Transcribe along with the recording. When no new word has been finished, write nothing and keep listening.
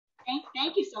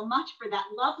Thank you so much for that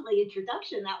lovely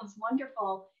introduction. That was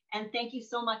wonderful. And thank you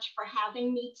so much for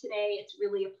having me today. It's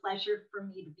really a pleasure for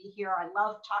me to be here. I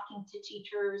love talking to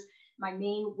teachers. My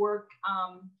main work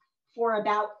for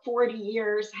about 40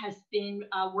 years has been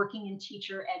working in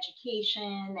teacher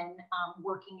education and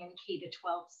working in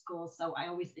K-12 schools. So I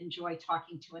always enjoy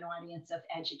talking to an audience of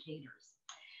educators.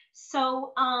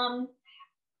 So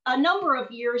a number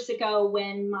of years ago,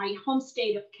 when my home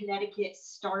state of Connecticut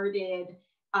started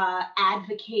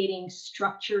advocating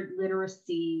structured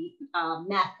literacy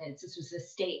methods, this was the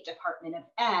State Department of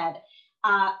Ed,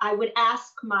 I would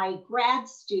ask my grad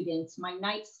students, my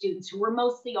night students, who were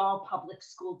mostly all public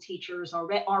school teachers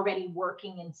already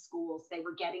working in schools, they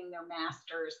were getting their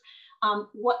masters,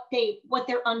 what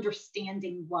their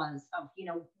understanding was of,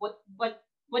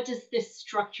 what does this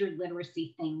structured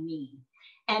literacy thing mean?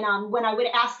 And when I would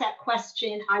ask that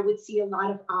question, I would see a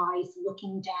lot of eyes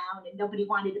looking down, and nobody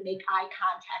wanted to make eye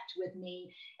contact with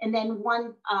me. And then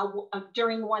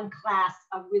during one class,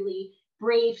 a really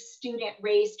brave student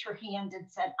raised her hand and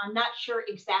said, "I'm not sure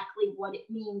exactly what it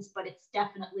means, but it's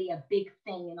definitely a big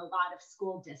thing in a lot of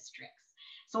school districts."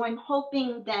 So I'm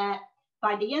hoping that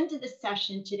by the end of the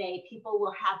session today, people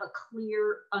will have a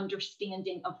clear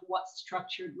understanding of what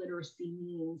structured literacy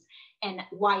means and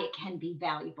why it can be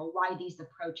valuable, why these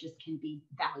approaches can be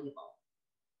valuable.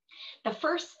 The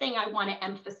first thing I want to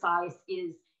emphasize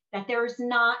is that there's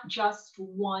not just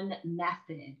one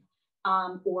method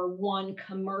or one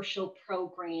commercial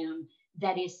program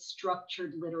that is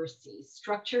structured literacy.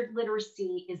 Structured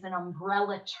literacy is an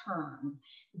umbrella term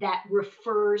that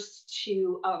refers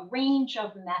to a range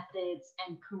of methods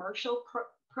and commercial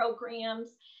programs,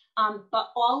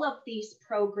 but all of these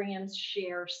programs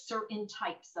share certain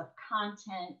types of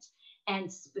content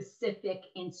and specific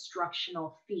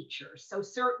instructional features. So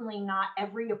certainly not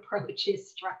every approach is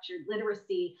structured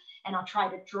literacy, and I'll try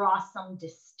to draw some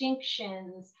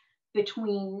distinctions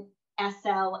between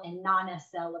SL and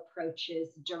non-SL approaches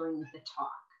during the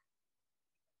talk.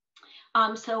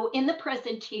 So in the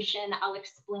presentation, I'll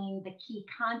explain the key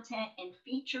content and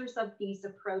features of these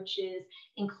approaches,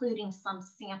 including some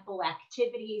sample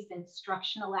activities,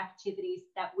 instructional activities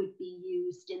that would be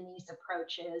used in these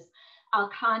approaches. I'll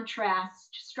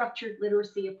contrast structured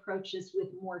literacy approaches with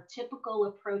more typical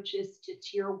approaches to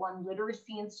Tier 1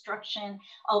 literacy instruction,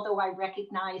 although I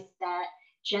recognize that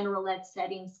general ed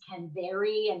settings can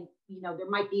vary, and there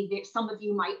might be some of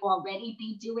you might already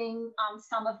be doing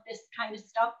some of this kind of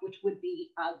stuff, which would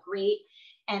be great.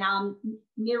 And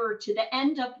nearer to the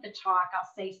end of the talk,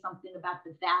 I'll say something about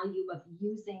the value of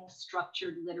using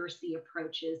structured literacy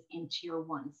approaches in Tier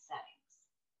 1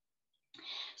 settings.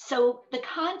 So the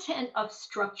content of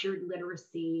structured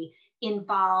literacy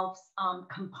involves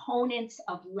components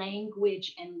of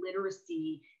language and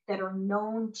literacy that are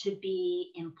known to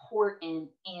be important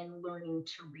in learning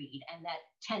to read and that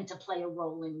tend to play a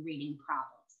role in reading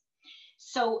problems.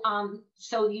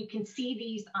 So you can see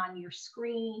these on your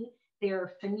screen.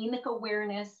 They're phonemic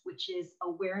awareness, which is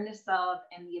awareness of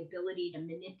and the ability to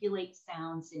manipulate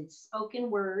sounds in spoken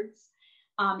words.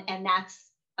 And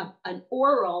that's an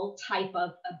oral type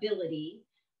of ability.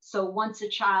 So once a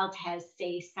child has,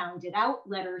 say, sounded out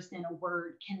letters in a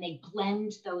word, can they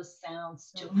blend those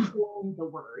sounds to form the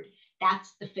word?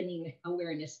 That's the phonemic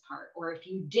awareness part. Or if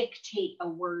you dictate a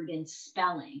word in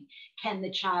spelling, can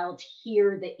the child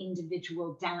hear the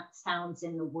individual sounds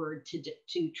in the word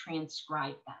to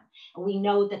transcribe them? And we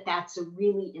know that that's a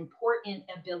really important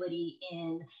ability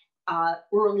in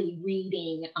early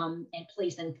reading and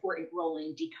plays an important role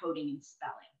in decoding and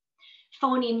spelling.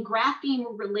 Phoneme-grapheme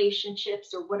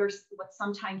relationships, or what's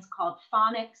sometimes called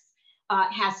phonics,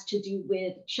 has to do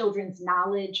with children's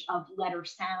knowledge of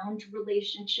letter-sound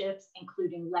relationships,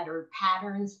 including letter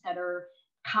patterns that are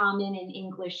common in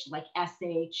English, like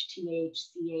SH, TH,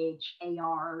 CH,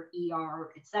 AR,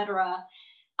 ER, etc.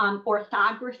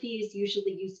 Orthography is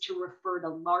usually used to refer to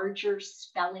larger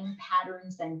spelling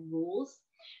patterns and rules.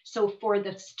 So for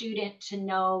the student to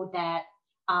know that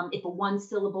if a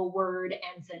one-syllable word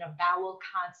ends in a vowel,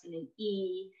 consonant,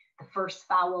 E, the first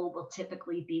vowel will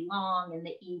typically be long and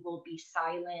the E will be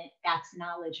silent. That's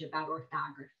knowledge about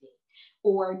orthography.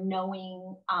 Or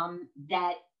knowing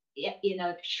that in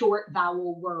a short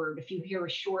vowel word, if you hear a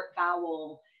short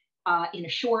vowel in a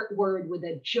short word with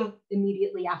a j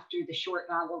immediately after the short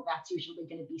vowel, that's usually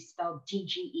going to be spelled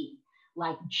DGE,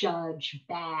 like judge,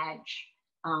 badge,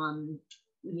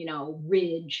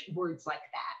 ridge, words like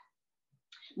that.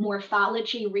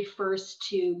 Morphology refers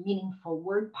to meaningful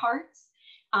word parts.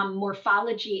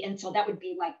 Morphology, and so that would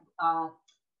be like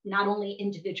not only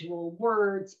individual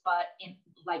words, but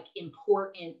like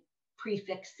important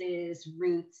prefixes,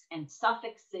 roots, and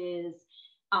suffixes.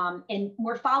 And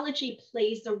morphology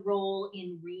plays a role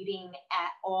in reading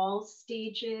at all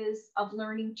stages of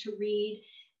learning to read,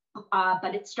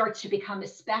 but it starts to become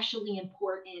especially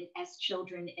important as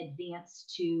children advance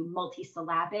to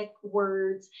multisyllabic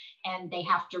words, and they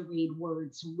have to read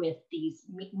words with these,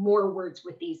 more words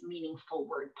with these meaningful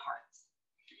word parts.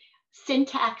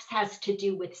 Syntax has to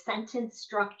do with sentence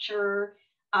structure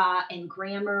and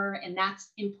grammar, and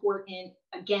that's important,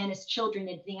 again, as children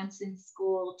advance in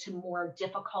school to more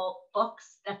difficult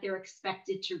books that they're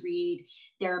expected to read.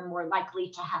 They're more likely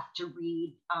to have to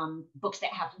read books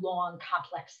that have long,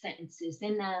 complex sentences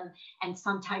in them, and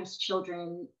sometimes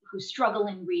children who struggle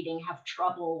in reading have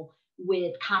trouble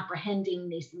with comprehending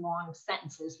these long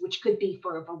sentences, which could be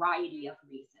for a variety of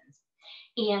reasons.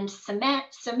 And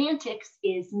semantics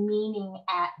is meaning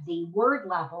at the word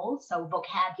level, so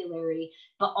vocabulary,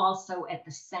 but also at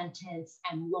the sentence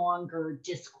and longer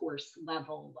discourse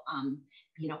level,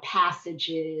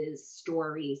 passages,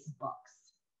 stories, books.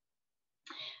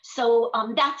 So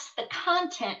that's the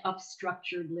content of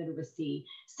structured literacy.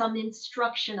 Some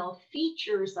instructional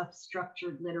features of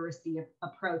structured literacy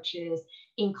approaches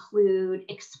include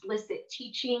explicit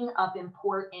teaching of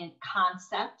important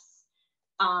concepts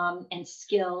and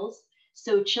skills.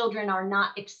 So children are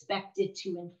not expected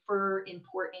to infer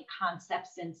important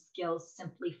concepts and skills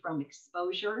simply from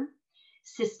exposure.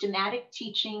 Systematic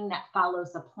teaching that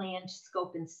follows a planned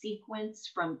scope and sequence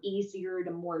from easier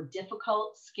to more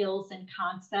difficult skills and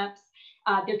concepts.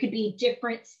 There could be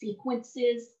different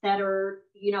sequences that are,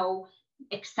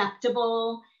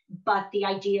 acceptable, but the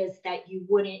idea is that you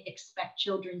wouldn't expect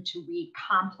children to read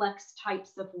complex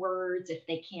types of words if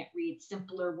they can't read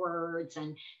simpler words,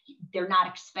 and they're not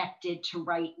expected to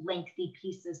write lengthy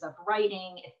pieces of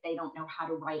writing if they don't know how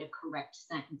to write a correct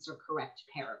sentence or correct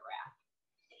paragraph.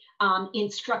 In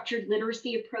structured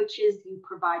literacy approaches, you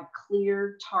provide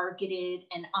clear, targeted,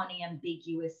 and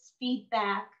unambiguous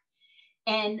feedback.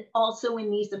 And also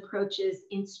in these approaches,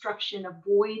 instruction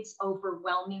avoids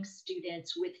overwhelming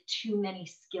students with too many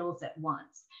skills at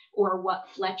once, or what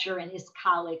Fletcher and his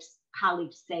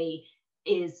colleagues say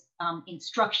is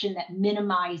instruction that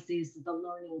minimizes the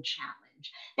learning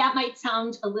challenge. That might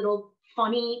sound a little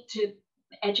funny to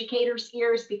educators'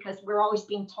 ears because we're always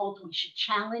being told we should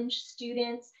challenge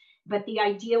students, but the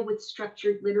idea with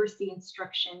structured literacy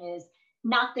instruction is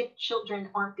not that children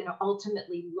aren't going to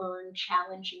ultimately learn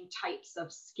challenging types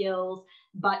of skills,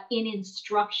 but in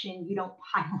instruction, you don't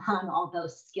pile on all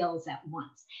those skills at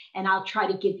once. And I'll try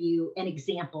to give you an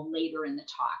example later in the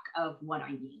talk of what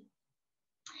I mean.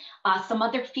 Some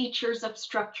other features of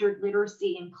structured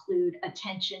literacy include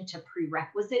attention to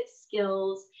prerequisite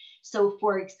skills. So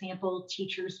for example,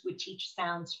 teachers would teach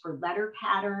sounds for letter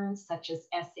patterns such as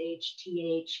SH,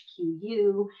 TH,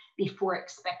 QU before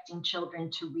expecting children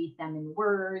to read them in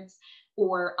words.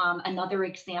 Or another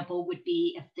example would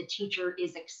be if the teacher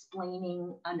is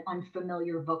explaining an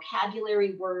unfamiliar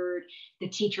vocabulary word, the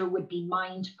teacher would be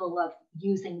mindful of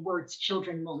using words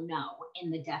children will know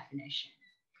in the definition.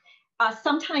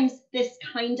 Sometimes this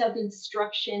kind of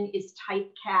instruction is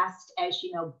typecast as,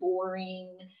 boring,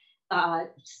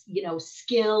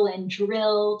 skill and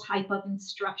drill type of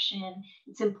instruction.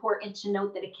 It's important to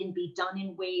note that it can be done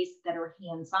in ways that are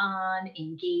hands-on,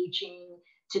 engaging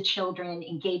to children.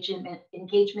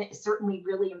 Engagement is certainly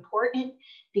really important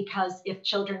because if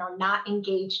children are not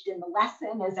engaged in the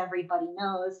lesson, as everybody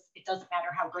knows, it doesn't matter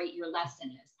how great your lesson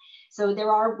is. So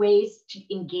there are ways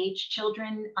to engage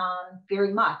children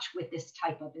very much with this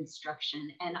type of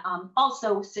instruction. And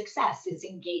also success is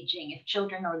engaging. If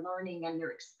children are learning and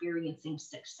they're experiencing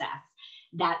success,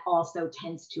 that also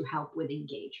tends to help with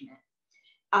engagement.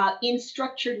 In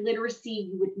structured literacy,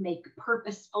 you would make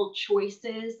purposeful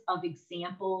choices of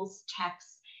examples,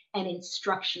 texts, and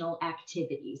instructional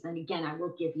activities. And again, I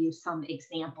will give you some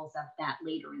examples of that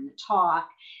later in the talk.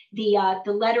 The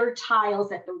letter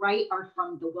tiles at the right are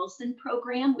from the Wilson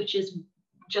program, which is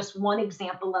just one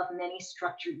example of many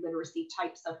structured literacy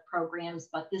types of programs,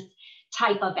 but this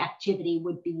type of activity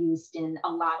would be used in a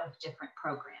lot of different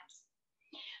programs.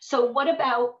 So what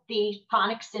about the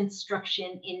phonics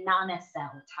instruction in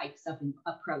non-SL types of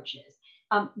approaches?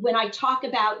 When I talk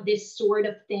about this sort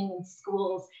of thing in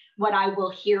schools, what I will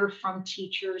hear from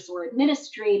teachers or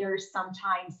administrators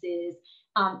sometimes is,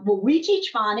 well, we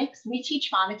teach phonics,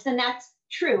 and that's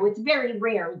true. It's very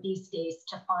rare these days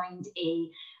to find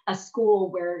a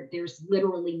school where there's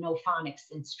literally no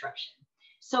phonics instruction.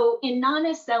 So in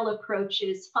non-SL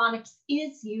approaches, phonics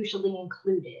is usually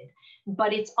included,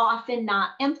 but it's often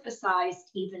not emphasized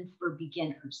even for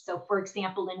beginners. So for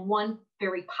example, in one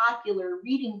very popular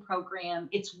reading program,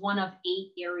 it's one of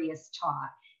 8 areas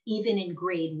taught, even in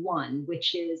grade 1,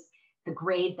 which is the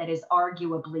grade that is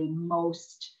arguably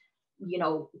most,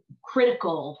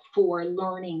 critical for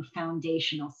learning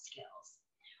foundational skills.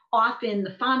 Often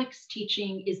the phonics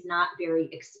teaching is not very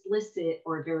explicit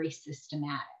or very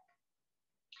systematic.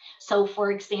 So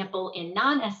for example, in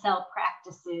non-SL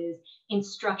practices,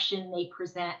 instruction may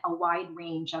present a wide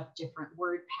range of different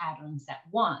word patterns at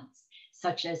once,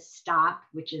 such as stop,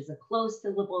 which is a closed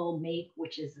syllable, make,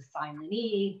 which is a silent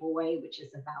E, boy, which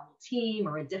is a vowel team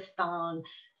or a diphthong,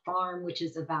 farm, which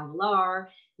is a vowel R,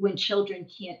 when children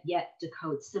can't yet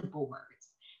decode simple words.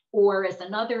 Or as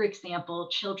another example,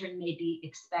 children may be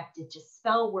expected to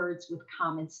spell words with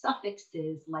common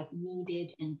suffixes like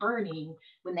needed and burning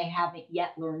when they haven't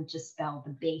yet learned to spell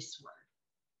the base word.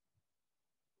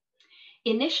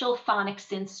 Initial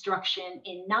phonics instruction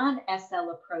in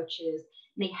non-SL approaches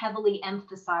may heavily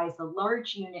emphasize a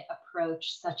large unit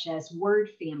approach such as word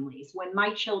families. When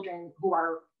my children, who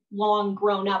are long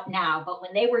grown up now, but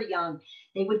when they were young,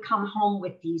 they would come home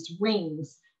with these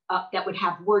rings that would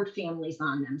have word families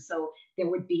on them. So there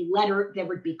would be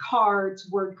cards,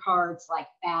 word cards like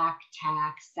back,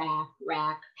 tack, sack,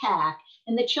 rack, pack.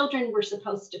 And the children were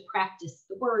supposed to practice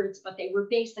the words, but they were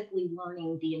basically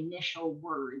learning the initial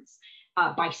words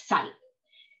by sight.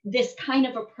 This kind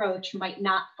of approach might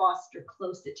not foster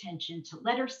close attention to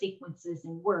letter sequences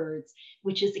in words,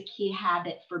 which is a key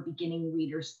habit for beginning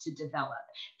readers to develop.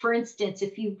 For instance,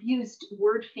 if you've used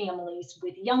word families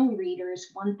with young readers,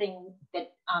 one thing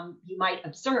that you might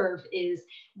observe is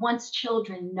once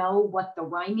children know what the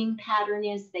rhyming pattern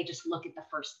is, they just look at the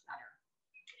first letter.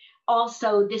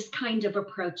 Also, this kind of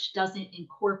approach doesn't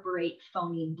incorporate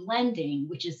phoneme blending,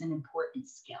 which is an important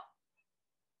skill.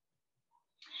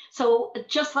 So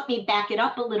just let me back it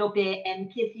up a little bit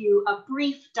and give you a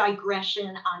brief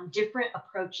digression on different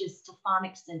approaches to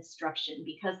phonics instruction,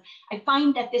 because I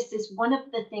find that this is one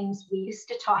of the things we used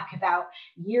to talk about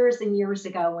years and years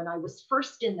ago when I was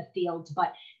first in the field,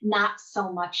 but not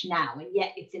so much now, and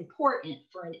yet it's important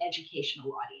for an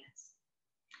educational audience.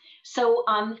 So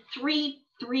three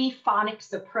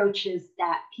phonics approaches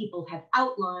that people have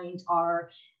outlined are,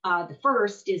 the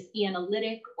first is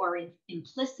analytic or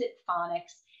implicit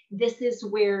phonics. This is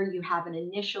where you have an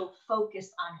initial focus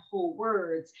on whole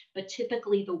words, but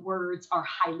typically the words are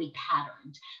highly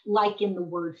patterned, like in the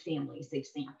word families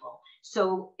example.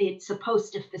 So it's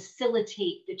supposed to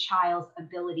facilitate the child's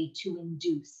ability to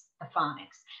induce the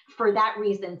phonics. For that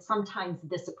reason, sometimes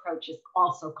this approach is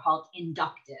also called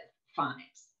inductive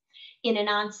phonics. In an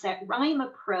onset rhyme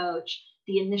approach,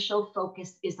 the initial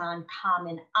focus is on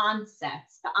common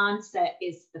onsets. The onset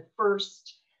is the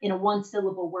first. In a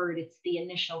one-syllable word, it's the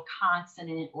initial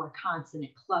consonant or consonant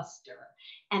cluster,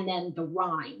 and then the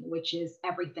rhyme, which is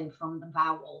everything from the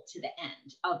vowel to the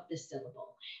end of the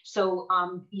syllable. So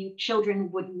children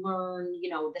would learn,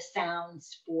 the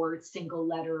sounds for single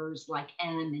letters like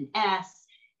M and S,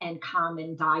 and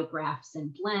common digraphs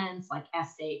and blends like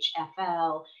SH,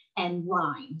 FL, and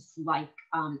rhymes like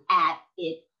at,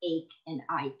 it, ache, and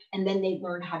ike. And then they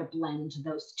learn how to blend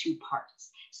those two parts.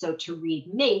 So to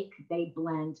read make, they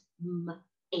blend m,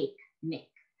 ache, make.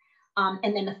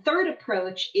 And then the third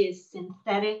approach is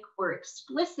synthetic or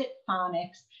explicit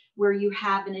phonics, where you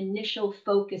have an initial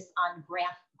focus on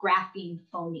grapheme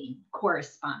phoneme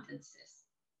correspondences.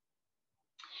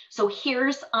 So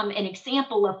here's an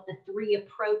example of the 3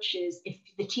 approaches if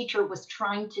the teacher was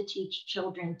trying to teach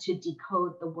children to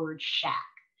decode the word shack.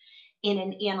 In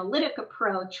an analytic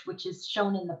approach, which is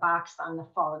shown in the box on the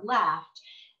far left,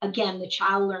 again, the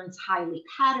child learns highly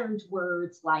patterned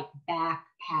words like back,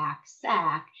 pack,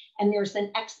 sack, and there's an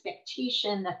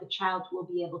expectation that the child will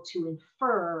be able to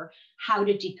infer how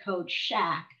to decode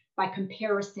shack by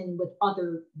comparison with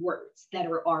other words that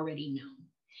are already known.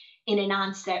 In an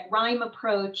onset rhyme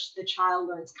approach, the child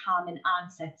learns common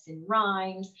onsets in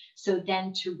rhymes. So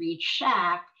then to read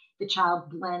shack, the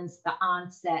child blends the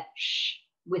onset sh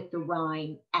with the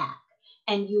rhyme ack.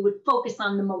 And you would focus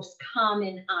on the most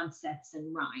common onsets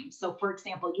in rhymes. So for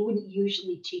example, you wouldn't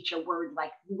usually teach a word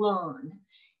like learn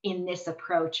in this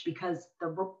approach because the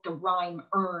rhyme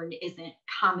earn isn't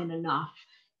common enough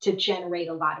to generate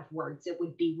a lot of words. It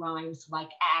would be rhymes like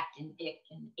act and ick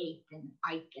and ache and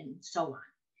ike and so on.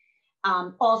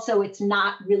 Also, it's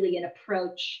not really an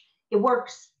approach. It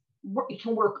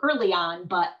can work early on,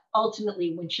 but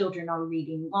ultimately when children are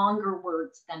reading longer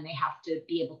words, then they have to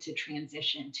be able to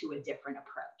transition to a different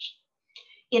approach.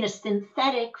 In a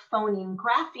synthetic phoneme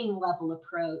grapheme level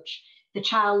approach, the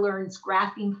child learns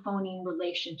grapheme phoneme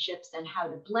relationships and how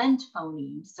to blend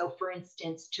phonemes. So for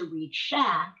instance, to read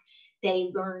shack,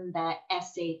 they learn that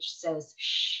SH says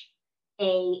sh,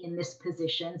 A in this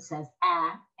position says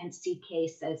a, and CK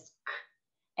says k,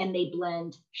 and they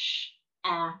blend sh,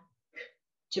 a, k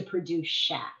to produce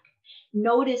shack.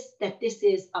 Notice that this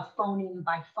is a phoneme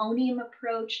by phoneme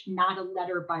approach, not a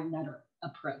letter by letter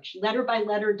approach. Letter by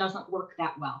letter doesn't work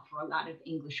that well for a lot of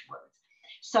English words.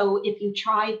 So if you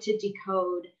tried to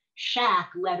decode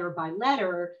shack letter by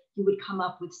letter, you would come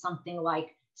up with something like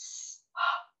s,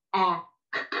 a,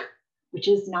 k, which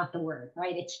is not the word,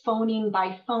 right? It's phoneme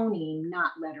by phoneme,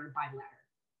 not letter by letter.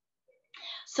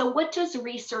 So what does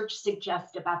research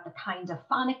suggest about the kind of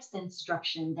phonics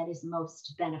instruction that is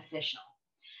most beneficial?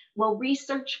 Well,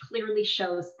 research clearly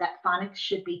shows that phonics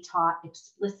should be taught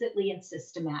explicitly and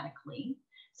systematically.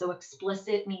 So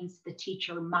explicit means the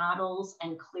teacher models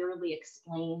and clearly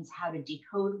explains how to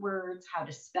decode words, how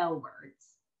to spell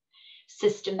words.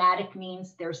 Systematic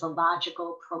means there's a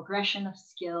logical progression of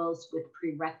skills with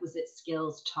prerequisite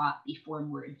skills taught before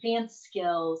more advanced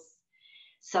skills.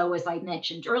 So as I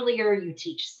mentioned earlier, you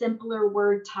teach simpler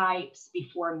word types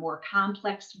before more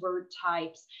complex word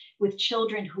types. With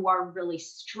children who are really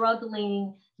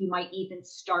struggling, you might even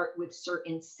start with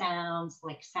certain sounds,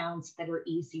 like sounds that are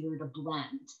easier to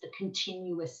blend. The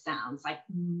continuous sounds like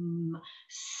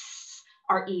s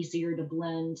are easier to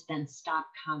blend than stop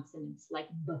consonants like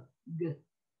b, g, t.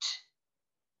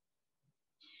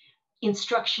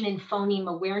 Instruction in phoneme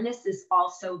awareness is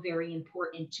also very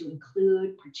important to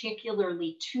include,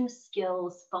 particularly two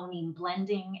skills, phoneme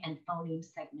blending and phoneme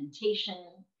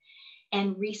segmentation.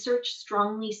 And research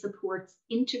strongly supports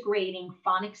integrating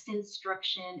phonics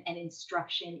instruction and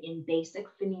instruction in basic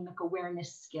phonemic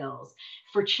awareness skills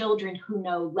for children who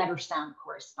know letter sound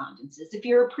correspondences. If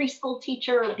you're a preschool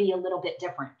teacher, it'll be a little bit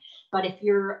different. But if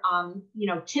you're,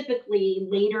 typically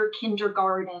later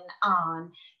kindergarten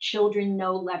on, children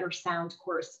know letter sound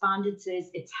correspondences,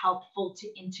 it's helpful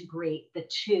to integrate the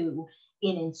two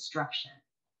in instruction.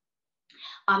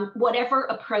 Whatever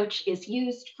approach is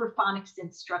used for phonics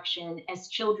instruction, as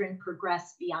children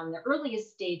progress beyond the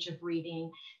earliest stage of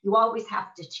reading, you always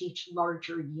have to teach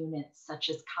larger units such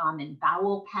as common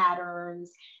vowel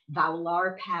patterns,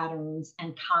 vowel-R patterns,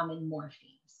 and common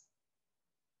morphemes.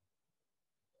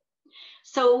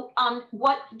 So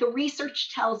what the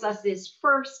research tells us is,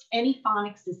 first, any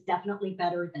phonics is definitely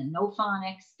better than no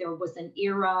phonics. There was an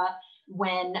era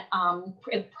when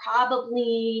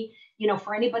probably,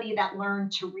 for anybody that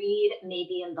learned to read,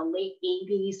 maybe in the late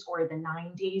 80s or the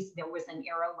 90s, there was an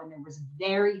era when there was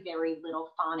very, very little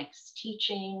phonics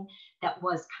teaching. That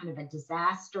was kind of a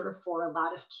disaster for a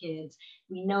lot of kids.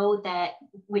 We know that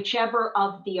whichever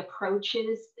of the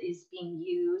approaches is being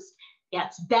used,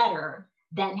 it's better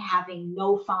than having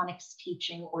no phonics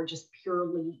teaching or just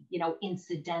purely,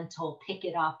 incidental, pick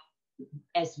it up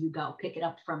as you go, pick it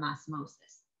up from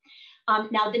osmosis.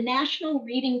 Now, the National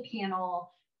Reading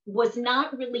Panel was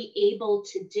not really able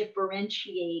to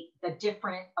differentiate the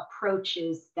different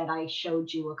approaches that I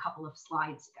showed you a couple of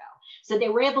slides ago. So they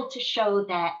were able to show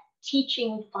that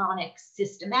teaching phonics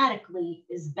systematically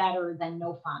is better than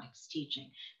no phonics teaching,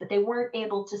 but they weren't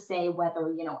able to say whether,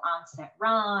 onset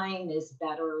rhyme is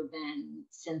better than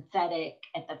synthetic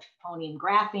at the phoneme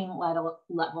grapheme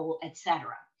level,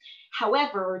 etc.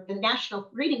 However, the National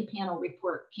Reading Panel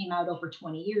report came out over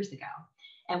 20 years ago,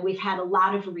 and we've had a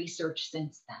lot of research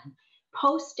since then.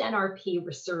 Post-NRP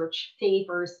research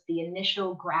favors the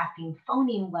initial grapheme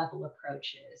phoneme level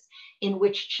approaches, in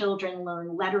which children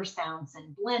learn letter sounds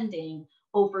and blending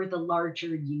over the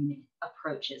larger unit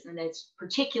approaches. And it's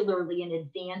particularly an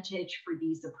advantage for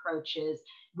these approaches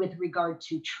with regard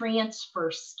to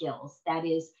transfer skills, that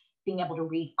is, being able to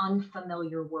read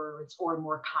unfamiliar words or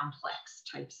more complex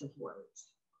types of words.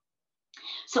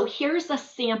 So here's a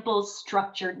sample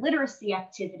structured literacy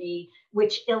activity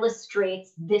which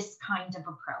illustrates this kind of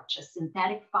approach, a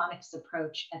synthetic phonics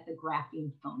approach at the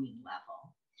grapheme phoneme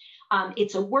level.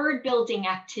 It's a word building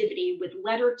activity with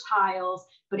letter tiles,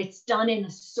 but it's done in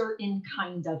a certain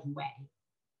kind of way.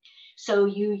 So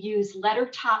you use letter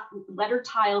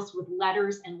tiles with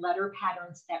letters and letter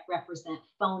patterns that represent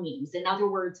phonemes. In other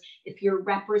words, if you're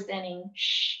representing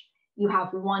sh, you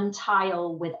have one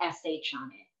tile with SH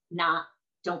on it,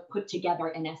 don't put together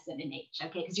an S and an H,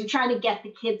 okay? Because you're trying to get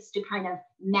the kids to kind of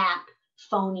map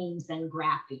phonemes and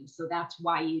graphemes. So that's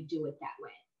why you do it that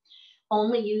way.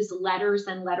 Only use letters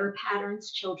and letter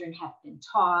patterns children have been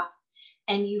taught,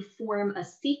 and you form a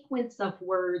sequence of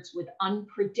words with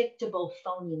unpredictable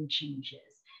phoneme changes.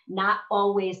 not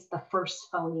always the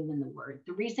first phoneme in the word.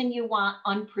 The reason you want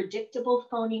unpredictable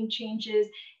phoneme changes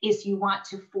is you want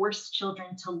to force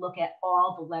children to look at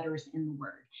all the letters in the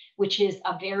word, which is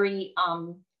a very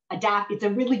it's a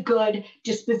really good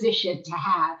disposition to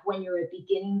have when you're a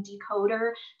beginning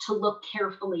decoder, to look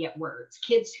carefully at words.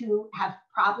 Kids who have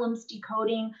problems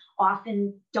decoding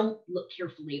often don't look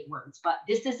carefully at words, but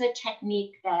this is a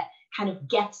technique that kind of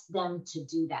gets them to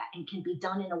do that and can be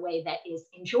done in a way that is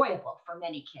enjoyable for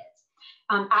many kids.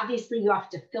 Obviously, you have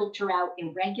to filter out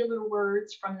irregular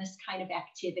words from this kind of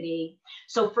activity.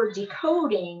 So for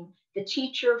decoding, the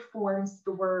teacher forms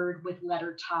the word with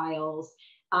letter tiles,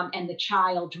 and the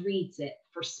child reads it.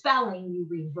 For spelling, you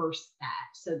reverse that.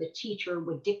 So the teacher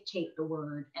would dictate the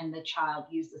word and the child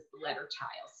uses the letter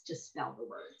tiles to spell the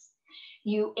words.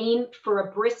 You aim for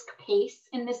a brisk pace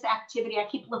in this activity. I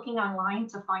keep looking online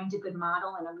to find a good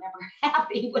model, and I'm never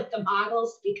happy with the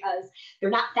models because they're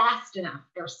not fast enough,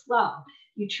 they're slow.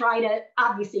 You try to,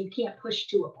 obviously you can't push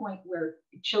to a point where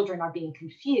children are being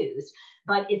confused,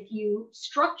 but if you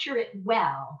structure it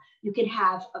well, you can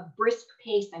have a brisk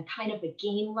pace and kind of a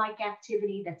game-like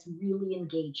activity that's really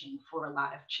engaging for a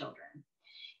lot of children.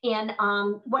 And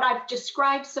what I've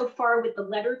described so far with the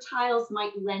letter tiles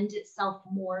might lend itself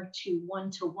more to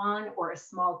one-to-one or a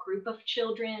small group of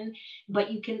children,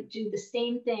 but you can do the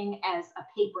same thing as a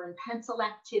paper and pencil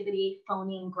activity,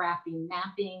 phoneme, grapheme,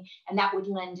 mapping, and that would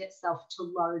lend itself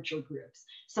to larger groups.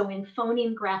 So in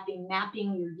phoneme, grapheme,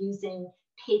 mapping, you're using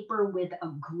paper with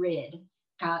a grid,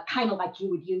 kind of like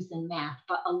you would use in math,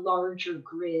 but a larger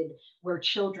grid where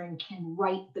children can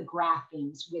write the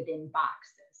graphemes within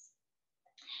boxes.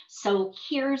 So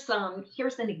here's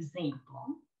an example.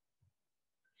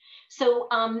 So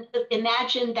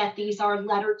imagine that these are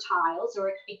letter tiles,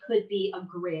 or it could be a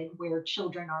grid where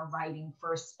children are writing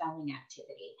for a spelling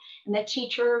activity. And the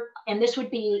teacher, and this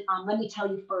would be, let me tell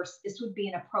you first, this would be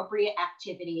an appropriate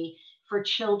activity for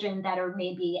children that are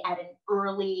maybe at an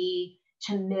early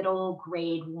to middle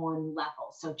grade 1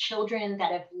 level. So children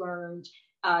that have learned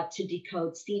to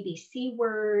decode CBC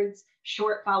words,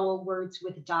 short vowel words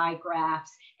with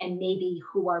digraphs, and maybe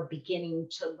who are beginning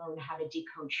to learn how to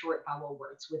decode short vowel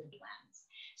words with blends.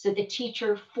 So the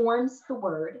teacher forms the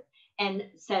word and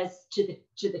says to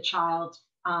the child,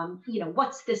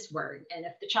 what's this word? And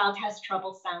if the child has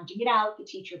trouble sounding it out, the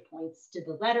teacher points to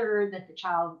the letter that the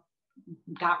child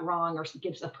got wrong or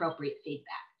gives appropriate feedback.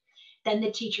 Then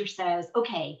the teacher says,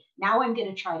 okay, now I'm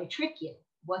going to try to trick you.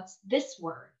 What's this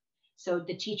word? So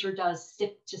the teacher does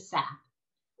sip to sap,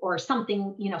 or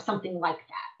something, something like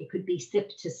that. It could be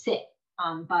sip to sit,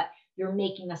 but you're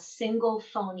making a single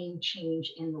phoneme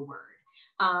change in the word.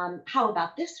 How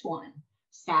about this one?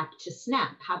 Sap to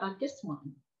snap. How about this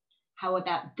one? How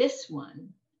about this one?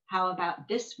 How about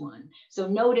this one? So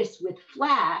notice with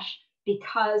flash,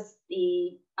 because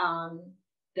the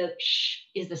sh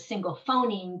is a single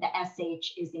phoneme, the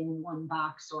sh is in one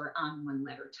box or on one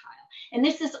letter tile. And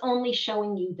this is only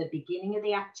showing you the beginning of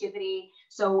the activity.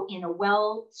 So in a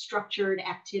well-structured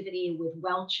activity with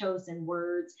well-chosen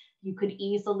words, you could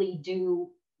easily do,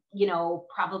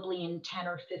 probably in 10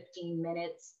 or 15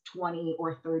 minutes, 20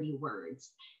 or 30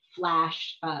 words.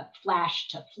 Flash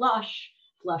to flush,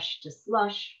 flush to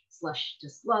slush, slush to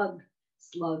slug,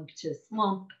 slug to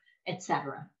slump,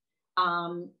 etc.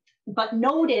 But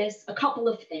notice a couple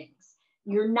of things.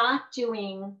 You're not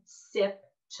doing sip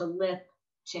to lip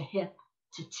to hip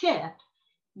to tip.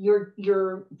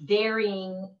 You're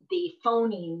varying the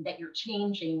phoneme that you're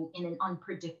changing in an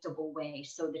unpredictable way,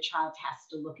 so the child has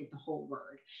to look at the whole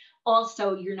word.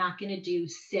 Also, you're not going to do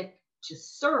sip to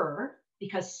sir,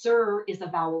 because sir is a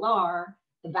vowel R,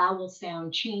 the vowel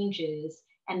sound changes,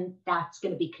 and that's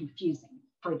going to be confusing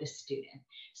for the student.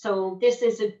 So this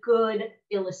is a good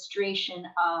illustration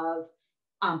of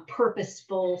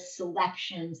purposeful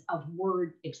selections of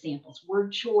word examples.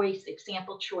 Word choice,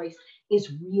 example choice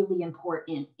is really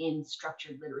important in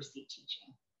structured literacy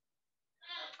teaching.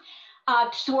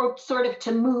 Sort of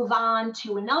to move on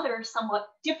to another somewhat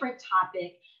different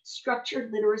topic,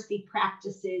 structured literacy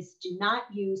practices do not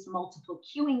use multiple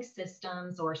cueing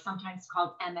systems, or sometimes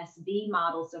called MSV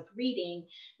models of reading,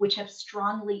 which have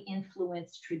strongly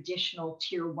influenced traditional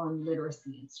Tier 1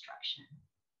 literacy instruction.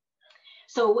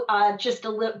 So just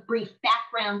a brief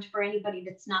background for anybody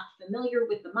that's not familiar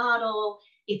with the model.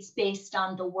 It's based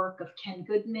on the work of Ken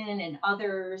Goodman and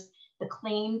others. The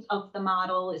claim of the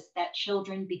model is that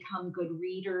children become good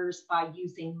readers by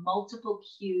using multiple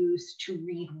cues to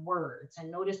read words.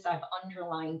 And notice I've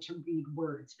underlined to read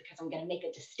words because I'm going to make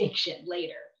a distinction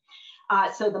later.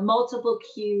 So the multiple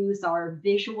cues are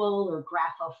visual or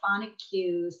graphophonic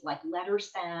cues like letter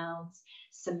sounds,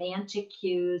 semantic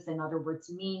cues, in other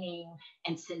words, meaning,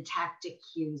 and syntactic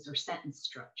cues or sentence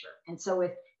structure. And so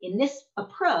if in this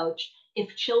approach,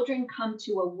 if children come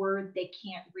to a word they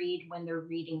can't read when they're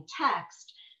reading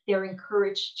text, they're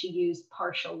encouraged to use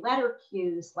partial letter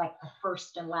cues like the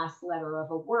first and last letter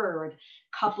of a word,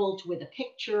 coupled with a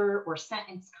picture or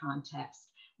sentence context,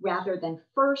 rather than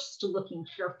first looking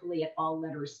carefully at all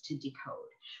letters to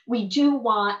decode. We do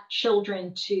want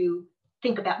children to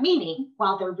think about meaning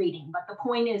while they're reading, but the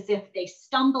point is if they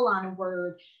stumble on a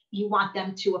word, you want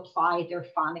them to apply their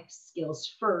phonics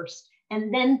skills first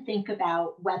and then think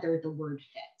about whether the word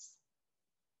fits.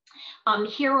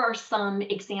 Here are some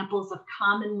examples of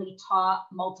commonly taught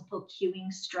multiple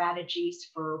cueing strategies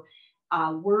for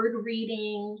word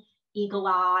reading. Eagle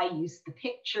eye, use the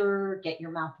picture, get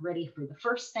your mouth ready for the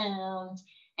first sound,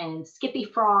 and Skippy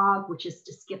frog, which is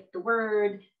to skip the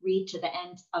word, read to the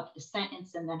end of the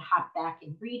sentence, and then hop back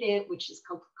and read it, which is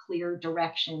clear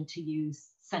direction to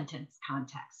use sentence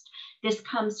context. This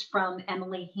comes from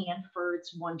Emily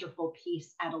Hanford's wonderful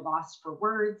piece, At a Loss for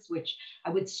Words, which I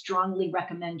would strongly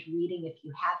recommend reading if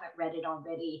you haven't read it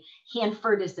already.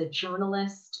 Hanford is a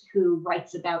journalist who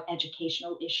writes about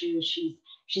educational issues.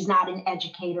 She's not an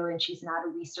educator and she's not a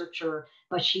researcher,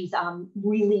 but she's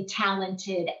really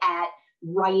talented at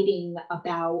writing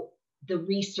about the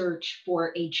research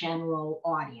for a general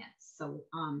audience.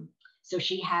 So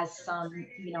she has some,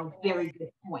 very good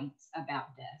points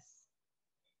about this.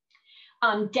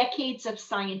 Decades of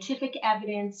scientific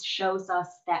evidence shows us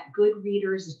that good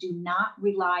readers do not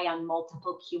rely on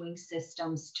multiple cueing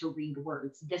systems to read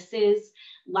words. This is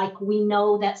like we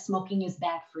know that smoking is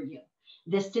bad for you.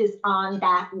 This is on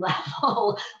that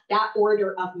level, that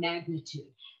order of magnitude.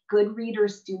 Good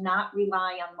readers do not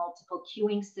rely on multiple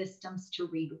cueing systems to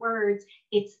read words.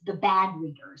 It's the bad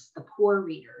readers, the poor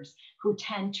readers, who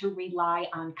tend to rely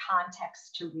on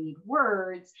context to read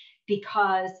words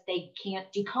because they can't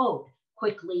decode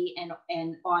quickly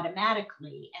and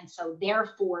automatically. And so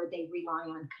therefore they rely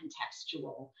on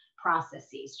contextual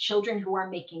processes. Children who are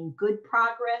making good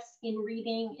progress in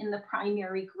reading in the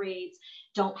primary grades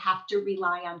don't have to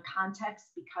rely on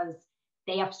context because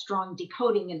they have strong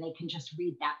decoding and they can just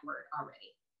read that word already.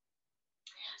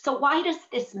 So why does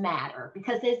this matter?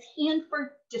 Because as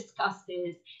Hanford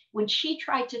discusses, when she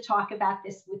tried to talk about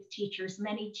this with teachers,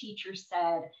 many teachers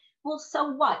said, well,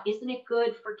 so what? Isn't it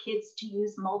good for kids to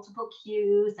use multiple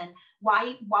cues? And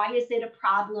why is it a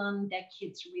problem that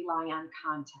kids rely on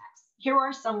context? Here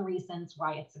are some reasons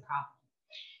why it's a problem.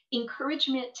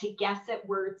 Encouragement to guess at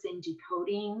words in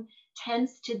decoding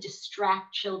tends to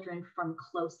distract children from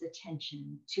close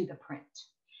attention to the print.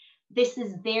 This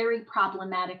is very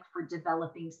problematic for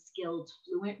developing skilled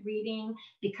fluent reading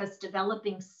because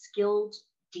developing skilled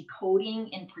decoding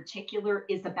in particular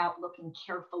is about looking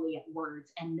carefully at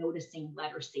words and noticing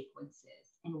letter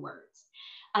sequences in words.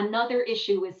 Another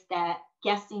issue is that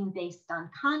guessing based on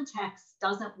context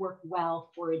doesn't work well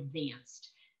for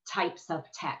advanced types of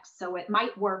text. So it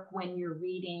might work when you're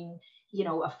reading,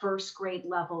 a first grade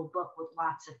level book with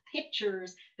lots of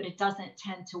pictures, but it doesn't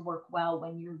tend to work well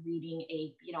when you're reading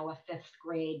a fifth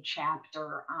grade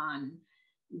chapter on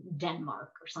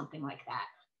Denmark or something like that.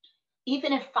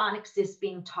 Even if phonics is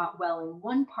being taught well in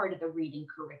one part of the reading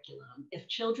curriculum, if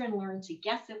children learn to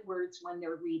guess at words when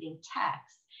they're reading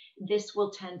text, this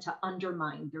will tend to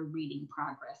undermine their reading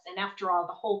progress. And after all,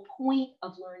 the whole point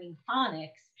of learning phonics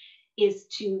is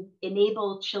to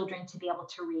enable children to be able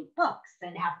to read books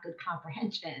and have good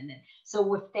comprehension. And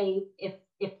so if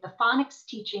the phonics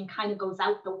teaching kind of goes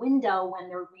out the window when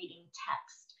they're reading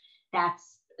text,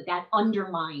 that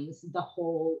undermines the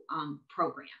whole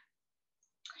program.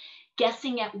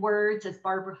 Guessing at words, as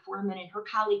Barbara Foreman and her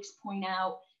colleagues point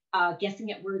out,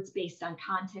 guessing at words based on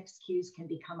context cues can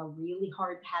become a really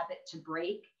hard habit to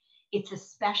break. It's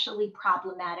especially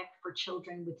problematic for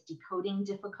children with decoding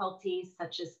difficulties,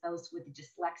 such as those with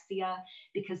dyslexia,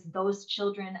 because those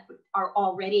children are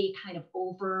already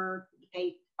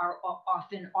they are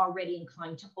often already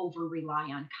inclined to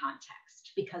over-rely on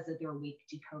context because of their weak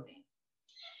decoding.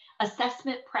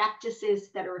 Assessment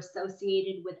practices that are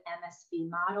associated with MSB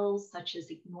models, such as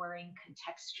ignoring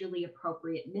contextually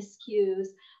appropriate miscues,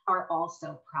 are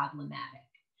also problematic.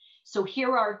 So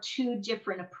here are two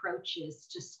different approaches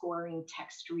to scoring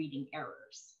text reading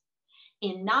errors.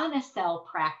 In non-SL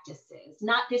practices,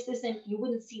 you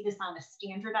wouldn't see this on a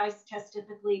standardized test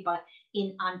typically, but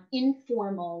on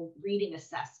informal reading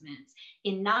assessments,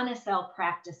 in non-SL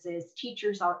practices,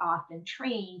 teachers are often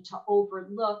trained to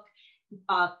overlook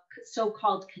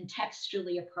so-called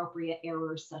contextually appropriate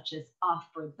errors such as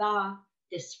for the,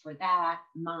 this for that,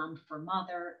 mom for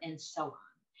mother, and so on.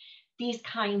 these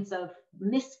kinds of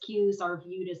miscues are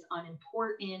viewed as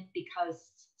unimportant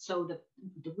because, so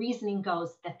the reasoning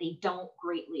goes that they don't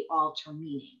greatly alter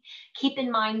meaning. Keep in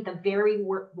mind the very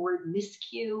word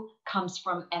miscue comes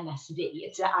from MSV.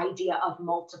 It's the idea of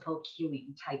multiple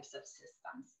cueing types of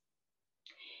systems.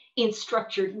 In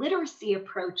structured literacy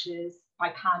approaches, by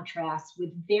contrast,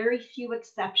 with very few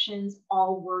exceptions,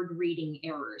 all word reading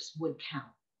errors would count.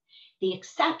 The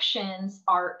exceptions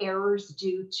are errors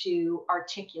due to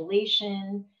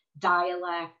articulation,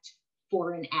 dialect,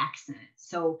 foreign accent.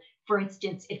 So, for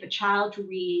instance, if a child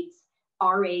reads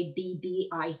rabbit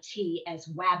as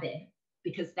wabbit,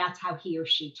 because that's how he or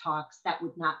she talks, that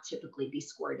would not typically be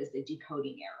scored as a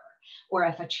decoding error. Or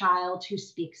if a child who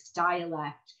speaks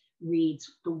dialect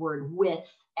reads the word with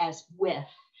as with,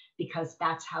 because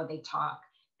that's how they talk,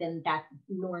 then that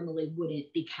normally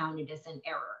wouldn't be counted as an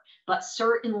error. But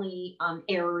certainly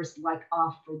errors like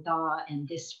off for the and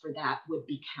this for that would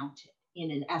be counted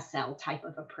in an SL type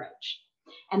of approach.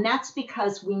 And that's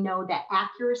because we know that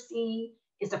accuracy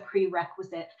is a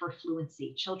prerequisite for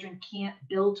fluency. Children can't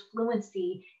build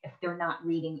fluency if they're not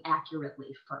reading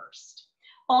accurately first.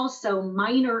 Also,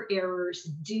 minor errors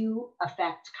do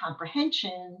affect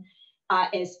comprehension,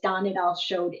 as Don et al.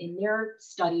 Showed in their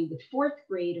study with fourth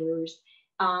graders.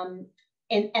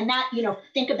 And that, you know,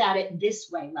 think about it this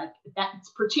way, like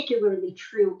that's particularly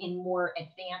true in more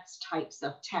advanced types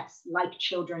of texts, like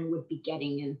children would be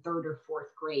getting in third or fourth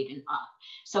grade and up.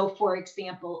 So for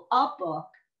example, a book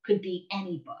could be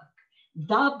any book.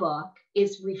 The book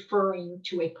is referring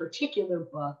to a particular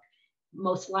book,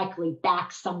 most likely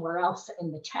back somewhere else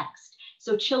in the text.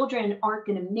 So children aren't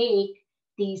going to make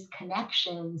these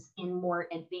connections in more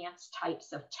advanced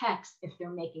types of text if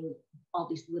they're making all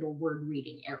these little word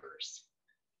reading errors.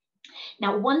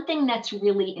 Now, one thing that's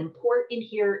really important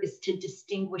here is to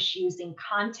distinguish using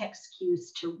context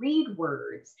cues to read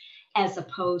words as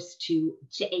opposed to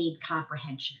aid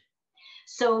comprehension.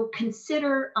 So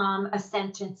consider a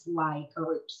sentence like,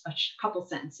 or a couple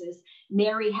sentences,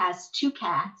 Mary has 2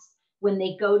 cats. When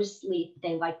they go to sleep,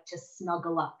 they like to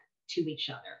snuggle up to each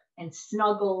other. And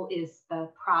snuggle is the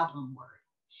problem word.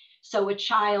 So a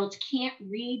child can't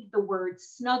read the word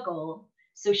snuggle,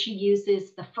 so she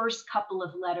uses the first couple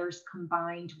of letters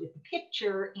combined with the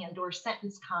picture and or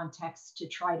sentence context to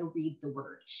try to read the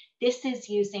word. This is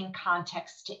using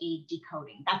context to aid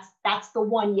decoding. That's the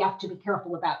one you have to be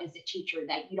careful about as a teacher,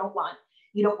 that you don't want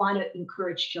to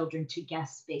encourage children to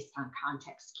guess based on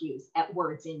context cues at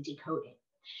words in decoding.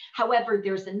 However,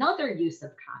 there's another use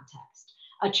of context.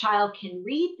 A child can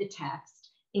read the text,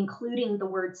 including the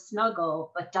word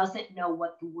snuggle, but doesn't know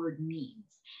what the word means.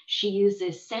 She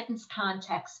uses sentence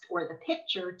context or the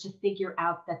picture to figure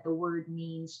out that the word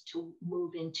means to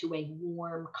move into a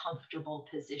warm, comfortable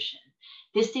position.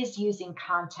 This is using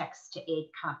context to aid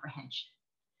comprehension.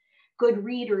 Good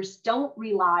readers don't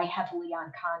rely heavily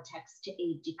on context to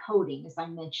aid decoding, as I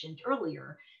mentioned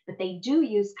earlier, but they do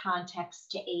use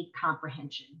context to aid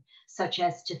comprehension, such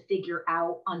as to figure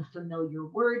out unfamiliar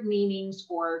word meanings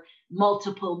or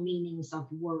multiple meanings of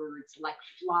words, like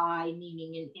fly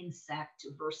meaning an insect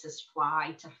versus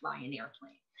fly to fly an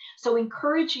airplane. So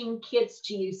encouraging kids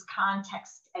to use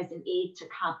context as an aid to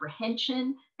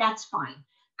comprehension, that's fine.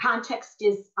 Context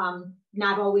is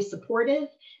not always supportive,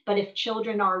 but if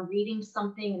children are reading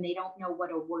something and they don't know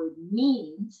what a word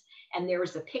means, and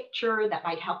there's a picture that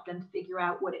might help them figure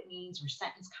out what it means, or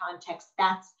sentence context,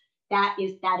 that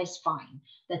is fine.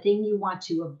 The thing you want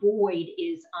to avoid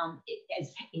is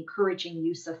encouraging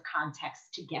use of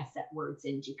context to guess at words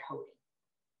in decoding.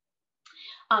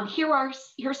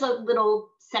 Here's a little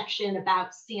section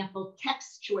about sample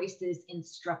text choices in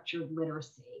structured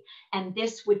literacy, and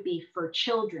this would be for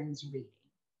children's reading.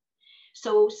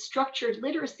 So structured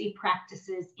literacy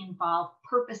practices involve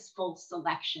purposeful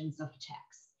selections of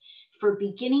text. For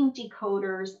beginning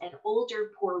decoders and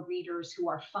older poor readers who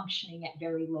are functioning at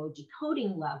very low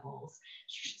decoding levels,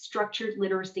 structured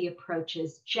literacy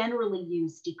approaches generally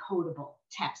use decodable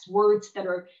text,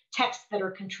 texts that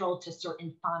are controlled to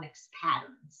certain phonics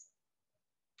patterns.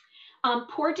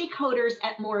 Poor decoders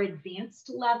at more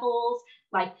advanced levels,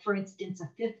 like for instance,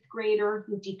 a 5th grader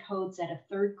who decodes at a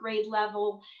 3rd grade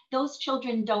level, those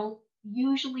children don't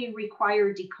usually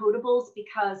require decodables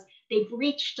because they've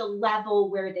reached a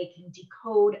level where they can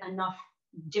decode enough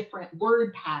different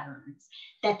word patterns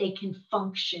that they can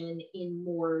function in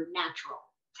more natural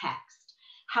text.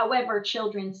 However,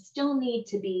 children still need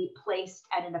to be placed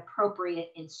at an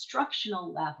appropriate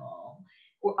instructional level,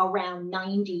 or around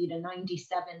 90 to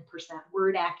 97%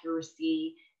 word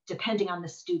accuracy, depending on the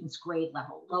student's grade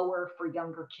level, lower for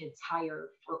younger kids, higher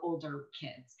for older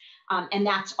kids. And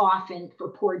that's often for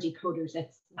poor decoders,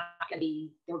 it's not going to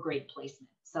be their grade placement.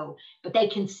 So, but they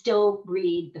can still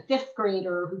read. The fifth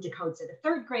grader who decodes at a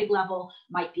third grade level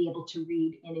might be able to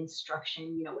read an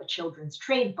instruction, you know, a children's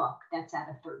trade book that's at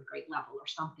a third grade level or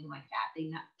something like that.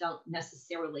 They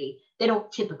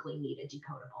don't typically need a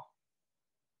decodable.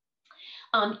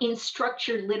 In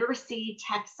structured literacy,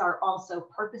 texts are also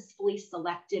purposefully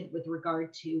selected with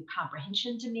regard to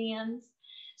comprehension demands.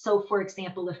 So for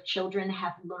example, if children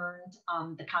have learned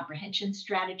the comprehension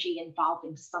strategy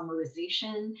involving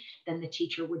summarization, then the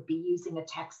teacher would be using a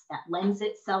text that lends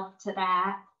itself to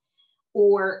that.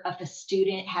 Or if a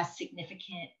student has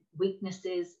significant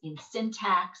weaknesses in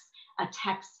syntax, a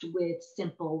text with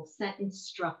simple sentence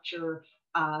structure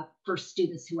for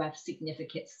students who have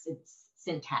significant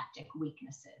syntactic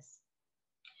weaknesses.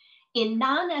 In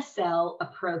non-SL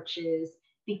approaches,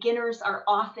 beginners are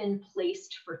often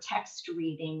placed for text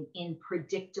reading in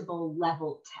predictable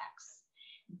level texts.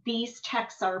 These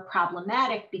texts are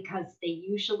problematic because they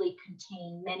usually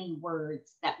contain many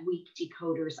words that weak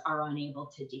decoders are unable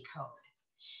to decode.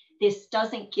 This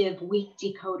doesn't give weak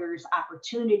decoders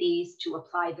opportunities to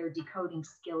apply their decoding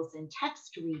skills in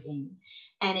text reading,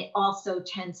 and it also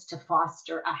tends to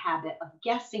foster a habit of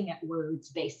guessing at words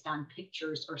based on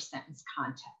pictures or sentence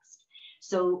context.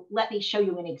 So let me show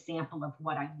you an example of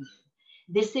what I mean.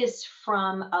 This is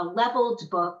from a leveled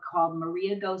book called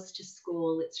Maria Goes to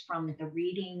School. It's from the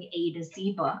Reading A to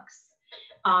Z books.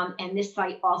 And this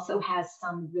site also has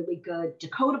some really good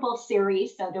decodable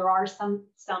series. So there are some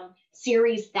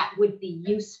series that would be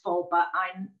useful, but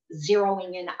I'm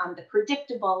zeroing in on the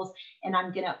predictables, and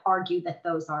I'm going to argue that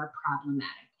those are problematic.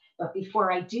 But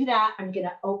before I do that, I'm going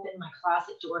to open my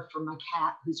closet door for my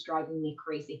cat who's driving me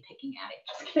crazy picking at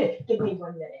it. Just give me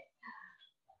 1 minute.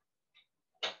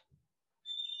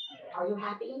 Are you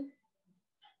happy?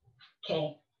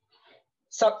 Okay.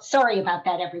 So sorry about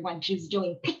that, everyone. She's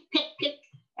doing pick, pick, pick,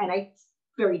 and it's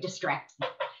very distracting.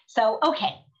 So,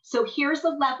 okay. So here's a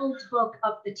leveled book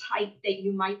of the type that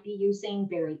you might be using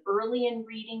very early in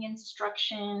reading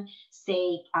instruction,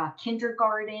 say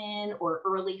kindergarten or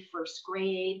early first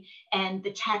grade. And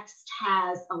the text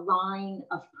has a line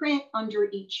of print under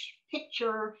each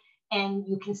picture. And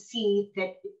you can see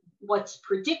that what's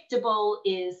predictable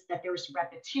is that there's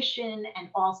repetition, and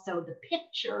also the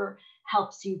picture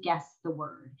helps you guess the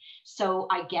word. So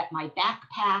I get my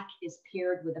backpack is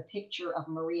paired with a picture of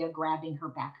Maria grabbing her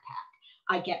backpack.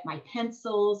 I get my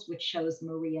pencils, which shows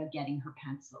Maria getting her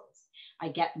pencils. I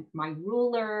get my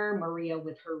ruler, Maria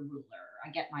with her ruler.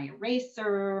 I get my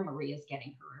eraser, Maria's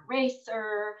getting her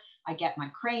eraser. I get my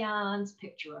crayons,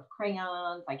 picture of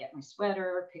crayons. I get my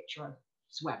sweater, picture of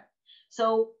sweater.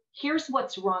 So here's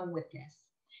what's wrong with this.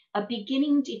 A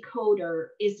beginning decoder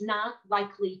is not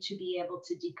likely to be able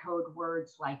to decode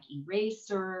words like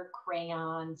eraser,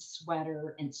 crayon,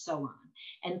 sweater, and so on.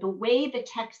 And the way the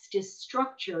text is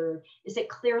structured is it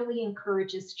clearly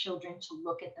encourages children to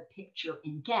look at the picture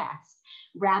and guess,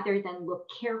 rather than look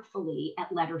carefully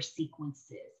at letter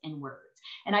sequences and words.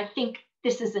 And I think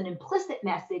this is an implicit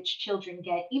message children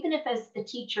get, even if as the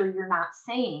teacher you're not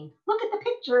saying, look at the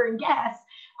picture and guess.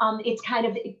 It's kind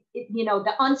of, you know,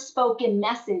 the unspoken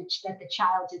message that the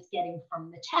child is getting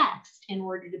from the text in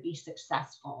order to be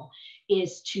successful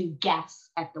is to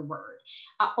guess at the word.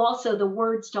 Also, the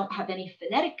words don't have any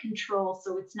phonetic control,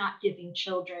 so it's not giving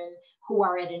children who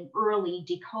are at an early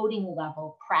decoding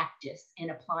level practice in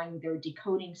applying their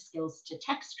decoding skills to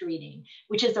text reading,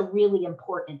 which is a really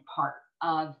important part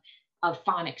of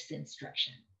phonics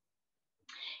instruction.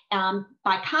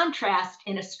 By contrast,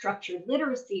 in a structured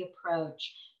literacy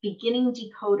approach, beginning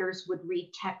decoders would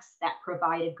read texts that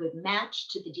provide a good match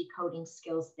to the decoding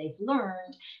skills they've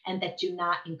learned and that do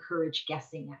not encourage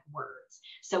guessing at words.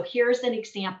 So here's an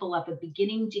example of a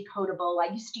beginning decodable.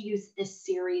 I used to use this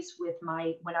series with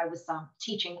when I was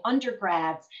teaching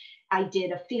undergrads. I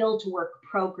did a field work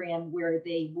program where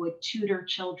they would tutor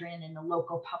children in the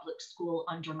local public school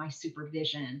under my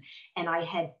supervision. And I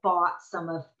had bought some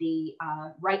of the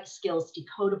Right Skills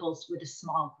decodables with a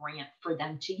small grant for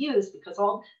them to use, because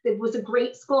it was a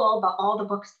great school, but all the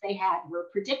books they had were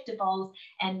predictables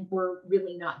and were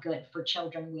really not good for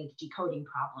children with decoding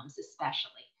problems,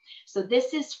 especially. So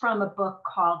this is from a book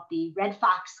called The Red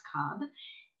Fox Cub.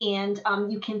 And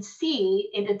you can see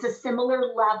it's a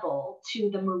similar level to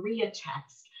the Maria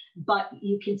text, but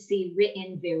you can see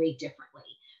written very differently.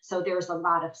 So there's a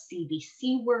lot of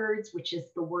CVC words, which is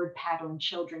the word pattern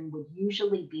children would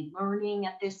usually be learning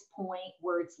at this point.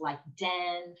 Words like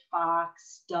den,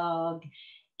 fox, dog.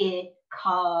 it,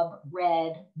 cub,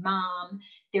 red, mom.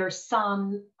 There's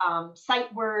some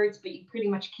sight words, but you pretty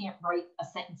much can't write a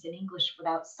sentence in English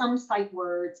without some sight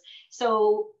words.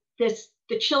 So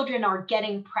the children are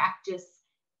getting practice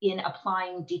in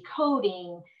applying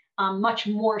decoding much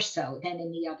more so than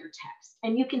in the other text.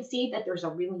 And you can see that there's a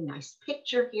really nice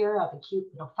picture here of a cute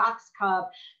little fox cub,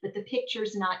 but the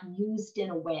picture's not used in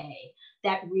a way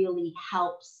that really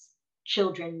helps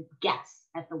children guess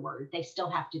at the word. They still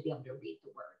have to be able to read the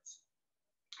words.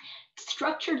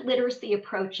 Structured literacy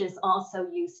approaches also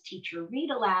use teacher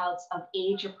read-alouds of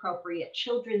age-appropriate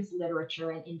children's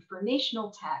literature and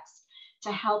informational text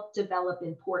to help develop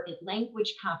important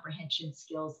language comprehension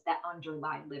skills that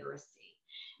underlie literacy.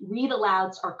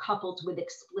 Read-alouds are coupled with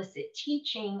explicit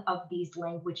teaching of these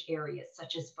language areas,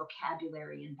 such as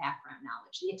vocabulary and background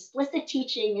knowledge. The explicit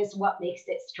teaching is what makes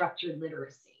it structured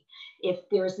literacy. If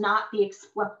there's not the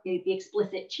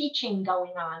explicit teaching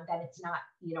going on, then it's not,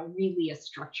 really a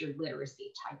structured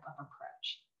literacy type of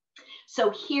approach.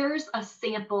 So here's a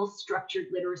sample structured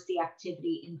literacy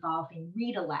activity involving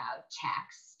read-aloud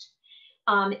text.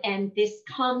 And this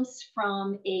comes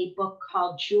from a book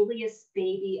called Julius,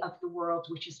 Baby of the World,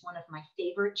 which is one of my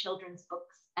favorite children's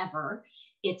books ever.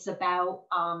 It's about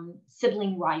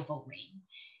sibling rivalry.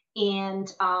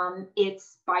 And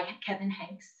it's by Kevin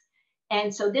Hanks.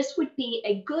 And so this would be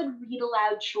a good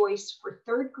read-aloud choice for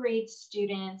third grade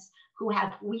students who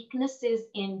have weaknesses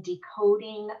in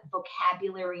decoding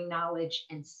vocabulary knowledge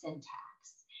and syntax.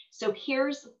 So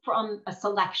here's from a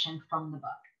selection from the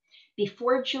book.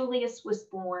 Before Julius was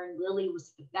born, Lily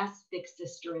was the best big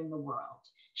sister in the world.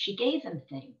 She gave him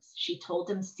things, she told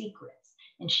him secrets,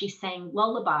 and she sang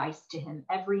lullabies to him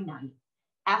every night.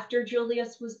 After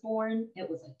Julius was born, it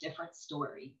was a different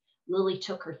story. Lily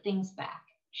took her things back.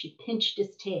 She pinched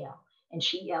his tail, and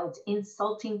she yelled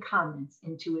insulting comments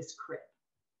into his crib.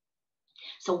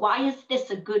 So why is this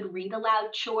a good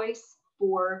read-aloud choice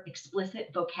for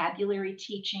explicit vocabulary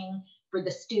teaching for the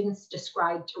students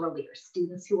described earlier,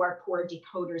 students who are poor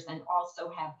decoders and also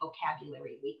have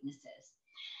vocabulary weaknesses?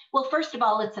 Well, first of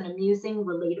all, it's an amusing,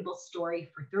 relatable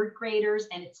story for third graders,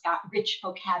 and it's got rich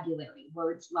vocabulary,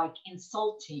 words like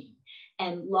insulting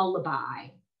and lullaby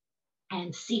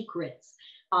and secrets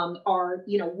are,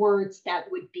 words that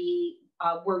would be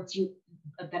words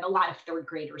that a lot of third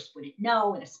graders wouldn't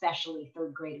know, and especially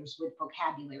third graders with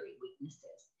vocabulary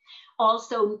weaknesses.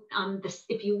 Also,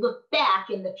 if you look back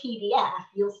in the PDF,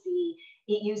 you'll see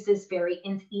it uses very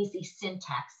easy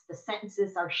syntax. The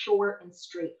sentences are short and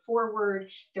straightforward.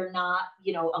 They're not,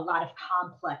 a lot of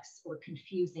complex or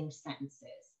confusing sentences.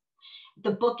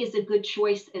 The book is a good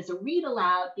choice as a read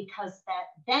aloud because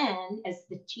then as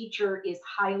the teacher is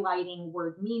highlighting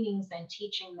word meanings and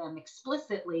teaching them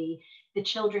explicitly, the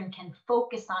children can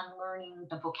focus on learning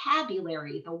the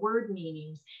vocabulary, the word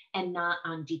meanings, and not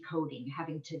on decoding,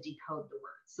 having to decode the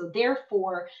words. So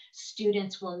therefore,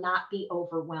 students will not be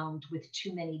overwhelmed with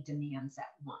too many demands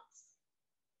at once.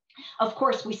 Of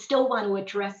course, we still want to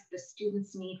address the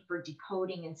students' need for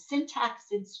decoding and syntax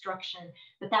instruction,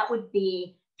 but that would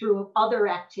be through other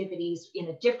activities in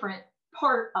a different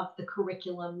part of the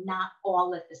curriculum, not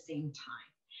all at the same time.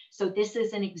 So this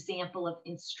is an example of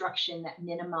instruction that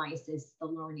minimizes the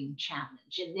learning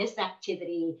challenge. In this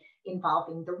activity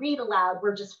involving the read aloud,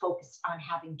 we're just focused on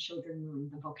having children learn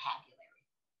the vocabulary.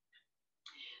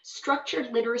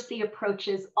 Structured literacy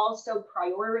approaches also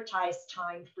prioritize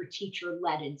time for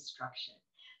teacher-led instruction.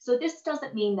 So this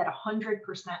doesn't mean that 100%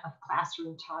 of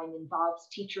classroom time involves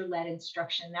teacher-led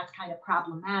instruction. That's kind of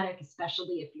problematic,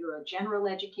 especially if you're a general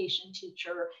education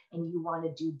teacher and you want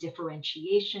to do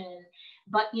differentiation.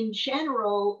 But in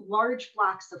general, large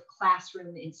blocks of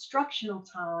classroom instructional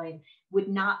time would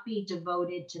not be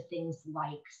devoted to things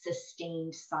like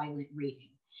sustained silent reading.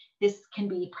 This can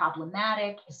be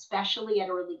problematic, especially at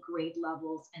early grade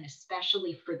levels and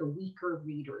especially for the weaker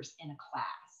readers in a class.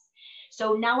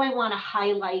 So now I want to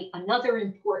highlight another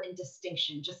important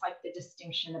distinction, just like the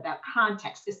distinction about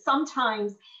context, is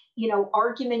sometimes,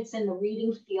 arguments in the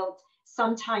reading field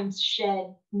sometimes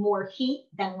shed more heat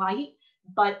than light,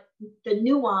 but the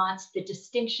nuance, the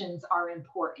distinctions are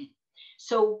important.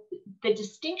 So the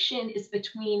distinction is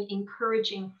between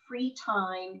encouraging free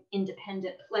time,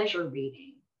 independent pleasure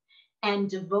reading, and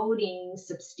devoting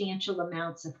substantial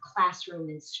amounts of classroom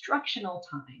instructional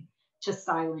time to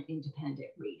silent, independent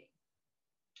reading.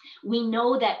 We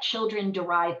know that children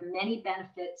derive many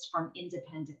benefits from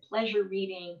independent pleasure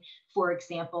reading. For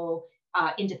example,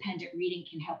 independent reading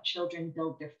can help children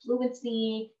build their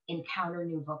fluency, encounter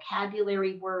new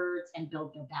vocabulary words, and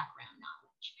build their background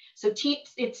knowledge. So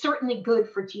it's certainly good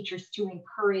for teachers to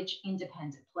encourage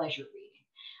independent pleasure reading.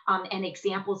 And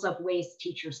examples of ways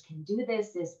teachers can do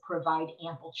this is provide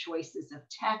ample choices of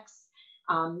texts,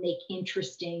 make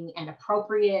interesting and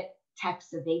appropriate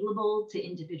texts available to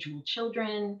individual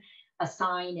children,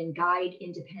 assign and guide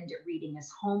independent reading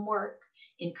as homework,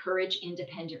 encourage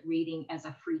independent reading as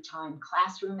a free time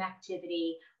classroom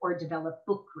activity, or develop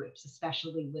book groups,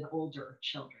 especially with older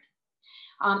children.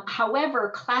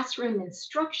 However, classroom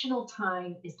instructional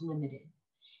time is limited,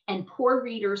 and poor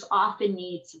readers often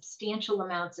need substantial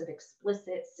amounts of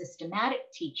explicit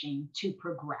systematic teaching to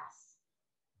progress.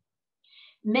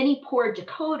 Many poor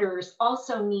decoders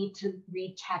also need to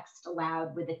read text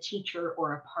aloud with a teacher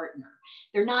or a partner.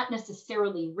 They're not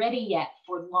necessarily ready yet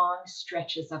for long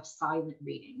stretches of silent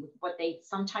reading. What they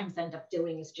sometimes end up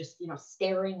doing is just,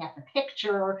 staring at the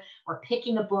picture or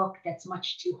picking a book that's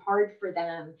much too hard for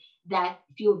them, that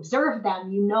if you observe them,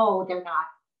 they're not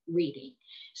reading.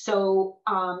 So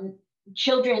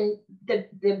children,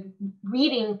 the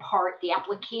reading part, the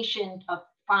application of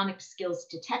phonics skills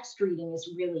to text reading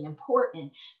is really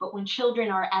important. But when children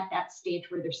are at that stage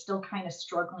where they're still kind of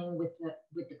struggling with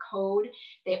the code,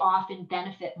 they often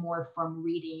benefit more from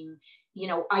reading,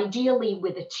 ideally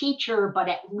with a teacher, but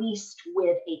at least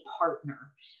with a partner,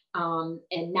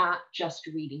 and not just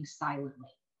reading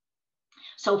silently.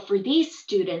 So for these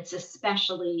students,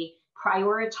 especially,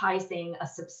 prioritizing a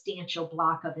substantial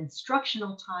block of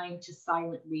instructional time to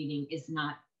silent reading is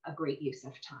not a great use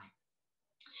of time.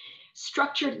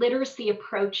 Structured literacy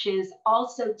approaches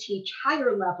also teach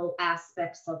higher level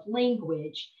aspects of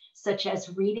language, such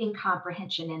as reading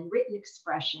comprehension and written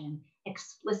expression,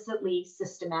 explicitly,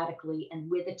 systematically, and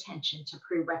with attention to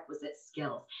prerequisite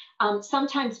skills.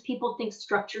 Sometimes people think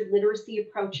structured literacy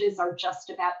approaches are just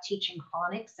about teaching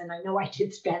phonics, and I know I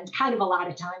did spend kind of a lot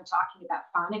of time talking about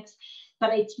phonics,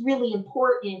 but it's really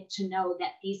important to know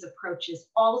that these approaches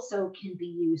also can be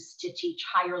used to teach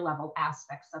higher level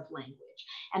aspects of language.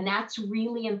 And that's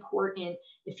really important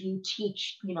if you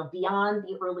teach, beyond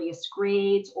the earliest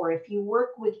grades, or if you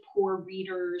work with poor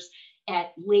readers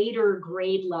at later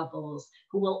grade levels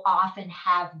who will often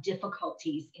have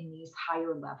difficulties in these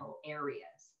higher level areas.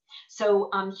 So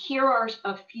here are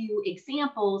a few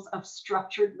examples of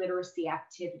structured literacy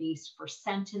activities for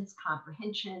sentence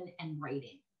comprehension and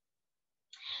writing.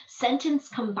 Sentence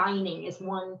combining is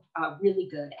one really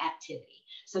good activity.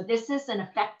 So this is an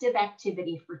effective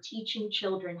activity for teaching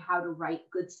children how to write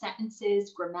good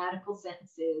sentences, grammatical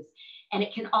sentences, and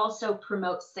it can also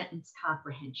promote sentence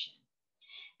comprehension.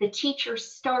 The teacher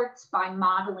starts by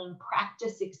modeling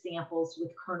practice examples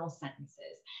with kernel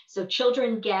sentences. So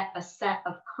children get a set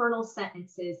of kernel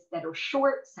sentences that are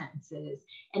short sentences,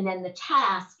 and then the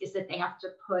task is that they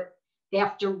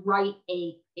have to write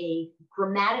a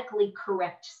grammatically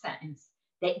correct sentence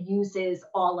that uses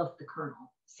all of the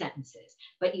kernel sentences.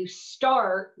 But you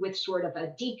start with sort of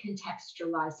a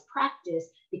decontextualized practice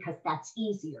because that's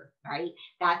easier, right?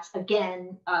 That's,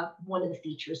 again, one of the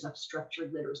features of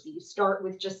structured literacy. You start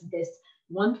with just this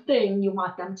one thing you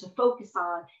want them to focus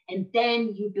on, and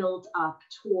then you build up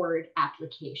toward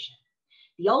application.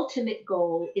 The ultimate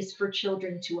goal is for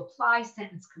children to apply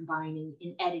sentence combining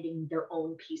in editing their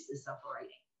own pieces of writing.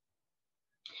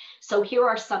 So here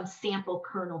are some sample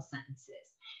kernel sentences.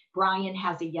 Brian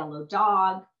has a yellow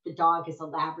dog. The dog is a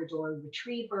Labrador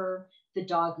Retriever. The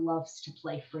dog loves to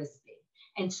play Frisbee.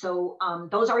 And so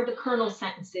those are the kernel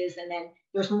sentences. And then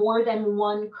there's more than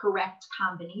one correct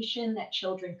combination that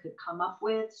children could come up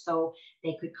with. So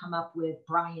they could come up with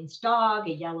Brian's dog,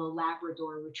 a yellow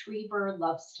Labrador Retriever,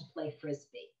 loves to play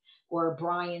Frisbee. Or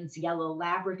Brian's yellow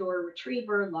Labrador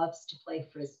Retriever loves to play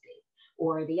Frisbee.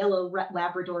 Or the yellow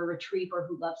Labrador Retriever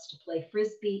who loves to play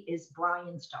Frisbee is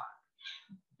Brian's dog.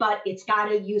 But it's got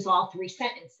to use all three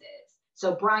sentences.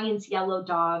 So Brian's yellow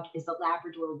dog is a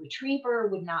Labrador Retriever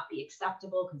would not be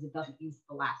acceptable because it doesn't use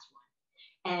the last one.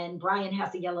 And Brian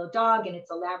has a yellow dog and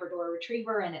it's a Labrador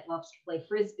Retriever and it loves to play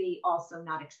Frisbee, also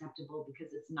not acceptable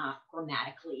because it's not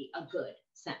grammatically a good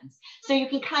sentence. So you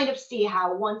can kind of see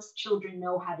how once children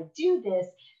know how to do this,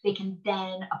 they can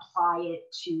then apply it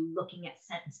to looking at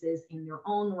sentences in their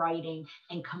own writing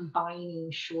and combining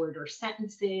shorter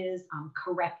sentences,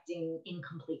 correcting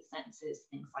incomplete sentences,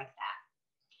 things like that.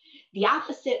 The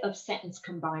opposite of sentence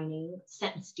combining,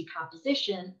 sentence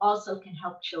decomposition, also can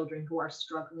help children who are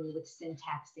struggling with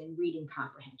syntax and reading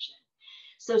comprehension.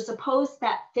 So suppose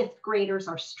that fifth graders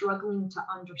are struggling to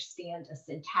understand a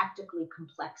syntactically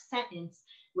complex sentence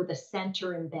with a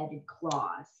center embedded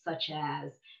clause, such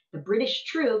as the British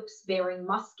troops bearing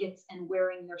muskets and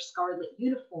wearing their scarlet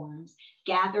uniforms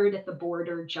gathered at the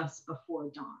border just before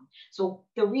dawn. So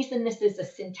the reason this is a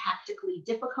syntactically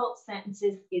difficult sentence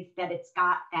is that it's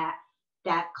got that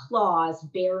that clause,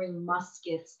 bearing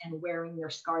muskets and wearing their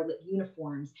scarlet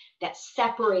uniforms, that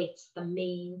separates the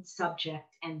main subject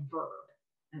and verb.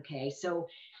 Okay, so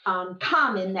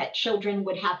common that children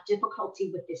would have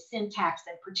difficulty with this syntax,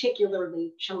 and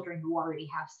particularly children who already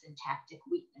have syntactic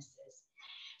weaknesses.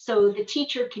 So the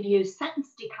teacher could use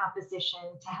sentence decomposition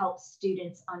to help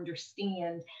students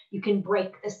understand. You can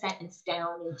break the sentence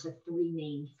down into three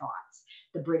main thoughts.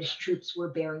 The British troops were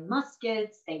bearing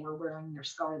muskets, they were wearing their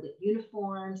scarlet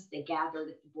uniforms, they gathered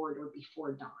at the border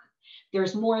before dawn.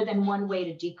 There's more than one way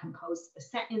to decompose the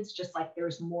sentence, just like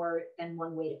there's more than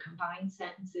one way to combine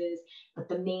sentences, but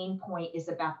the main point is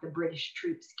about the British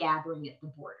troops gathering at the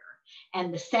border.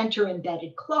 And the center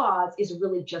embedded clause is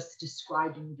really just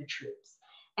describing the troops.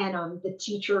 And the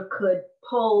teacher could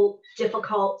pull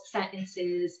difficult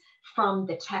sentences from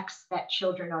the text that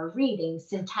children are reading,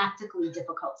 syntactically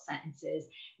difficult sentences,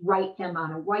 write them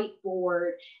on a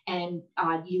whiteboard, and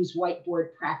use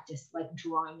whiteboard practice like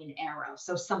drawing an arrow.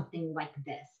 So something like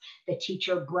this. The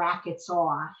teacher brackets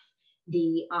off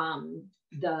the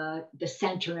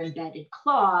center embedded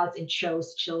clause and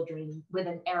shows children with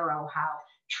an arrow how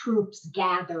troops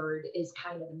gathered is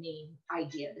kind of the main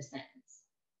idea of the sentence.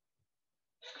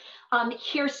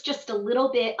 Here's just a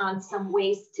little bit on some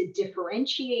ways to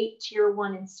differentiate Tier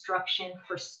 1 instruction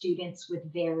for students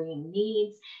with varying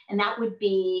needs. And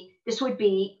this would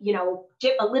be,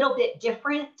 a little bit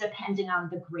different depending on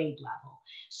the grade level.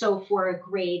 So for a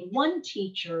grade 1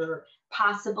 teacher,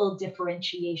 possible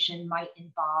differentiation might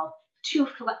involve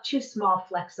two small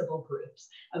flexible groups,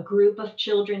 a group of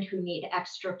children who need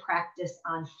extra practice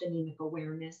on phonemic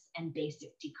awareness and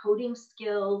basic decoding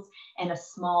skills, and a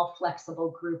small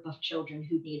flexible group of children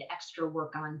who need extra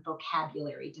work on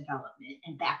vocabulary development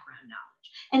and background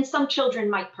knowledge. And some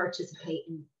children might participate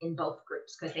in both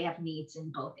groups because they have needs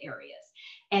in both areas.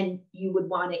 And you would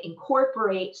want to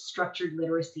incorporate structured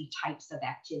literacy types of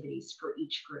activities for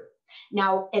each group.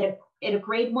 Now, at a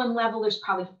grade 1 level, there's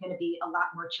probably going to be a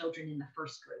lot more children in the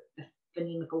first group, the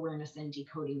phonemic awareness and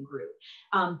decoding group.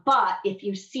 But if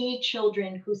you see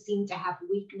children who seem to have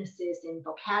weaknesses in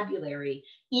vocabulary,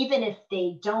 even if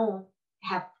they don't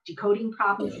have decoding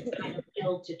problems,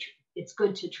 it's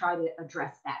good to try to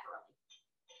address that early.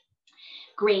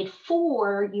 Grade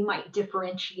 4, you might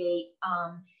differentiate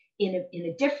in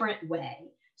a different way.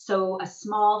 So a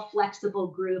small flexible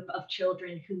group of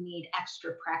children who need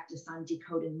extra practice on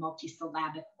decoding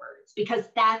multisyllabic words, because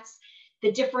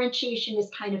the differentiation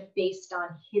is kind of based on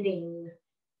hitting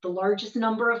the largest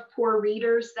number of poor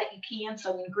readers that you can.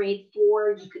 So in grade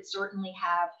 4, you could certainly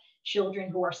have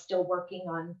children who are still working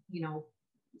on,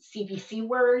 CVC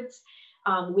words.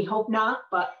 We hope not,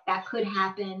 but that could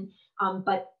happen.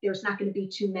 But there's not going to be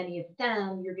too many of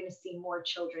them. You're going to see more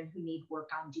children who need work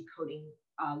on decoding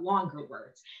longer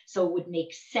words. So it would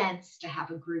make sense to have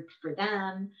a group for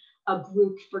them, a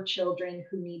group for children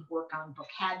who need work on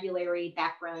vocabulary,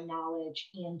 background knowledge,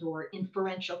 and/or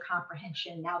inferential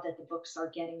comprehension now that the books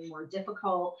are getting more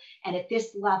difficult. And at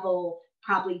this level,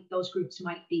 probably those groups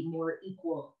might be more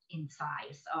equal in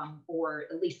size, or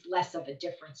at least less of a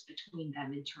difference between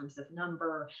them in terms of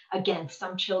number. Again,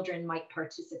 some children might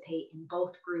participate in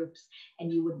both groups,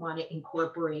 and you would want to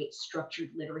incorporate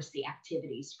structured literacy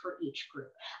activities for each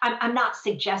group. I'm not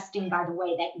suggesting, by the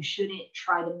way, that you shouldn't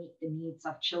try to meet the needs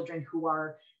of children who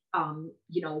are have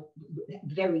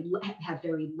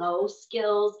very low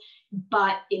skills,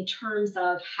 but in terms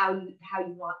of how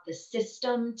you want the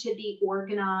system to be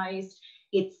organized,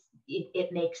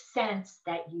 it makes sense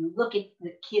that you look at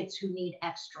the kids who need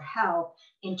extra help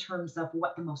in terms of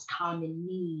what the most common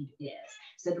need is.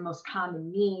 So the most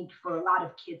common need for a lot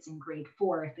of kids in grade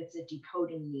 4, if it's a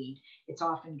decoding need, it's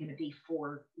often going to be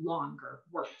for longer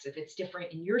words. If it's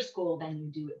different in your school, then you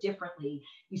do it differently.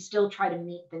 You still try to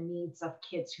meet the needs of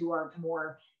kids who are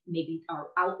more, maybe are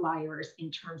outliers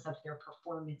in terms of their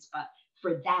performance, but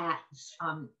for that,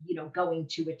 going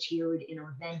to a tiered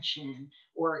intervention,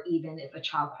 or even if a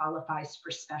child qualifies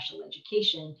for special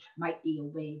education, might be a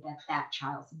way that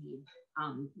child's need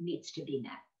needs to be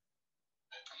met.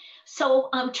 So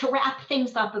to wrap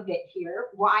things up a bit here,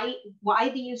 why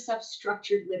the use of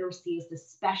structured literacy is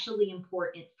especially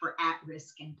important for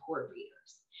at-risk and poor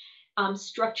readers.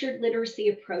 Structured literacy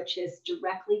approaches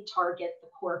directly target the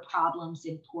core problems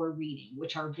in poor reading,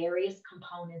 which are various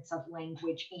components of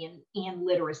language and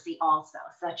literacy also,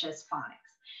 such as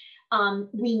phonics.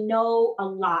 We know a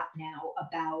lot now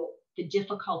about the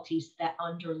difficulties that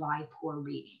underlie poor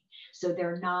reading. So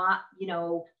they're not,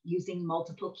 using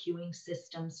multiple cueing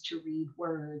systems to read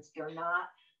words. They're not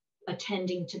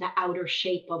attending to the outer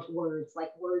shape of words,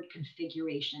 like word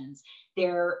configurations.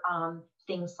 They're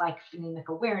things like phonemic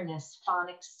awareness,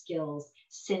 phonics skills,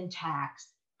 syntax,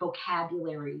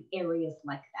 vocabulary, areas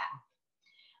like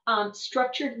that.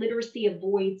 Structured literacy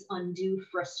avoids undue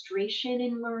frustration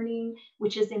in learning,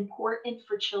 which is important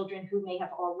for children who may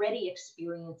have already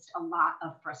experienced a lot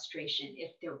of frustration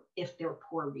if they're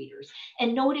poor readers.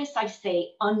 And notice I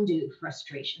say undue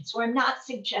frustration. So I'm not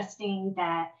suggesting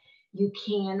that you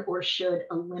can or should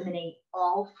eliminate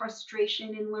all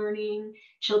frustration in learning.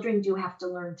 Children do have to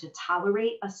learn to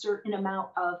tolerate a certain amount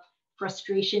of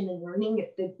frustration in learning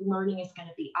if the learning is going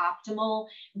to be optimal.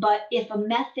 But if a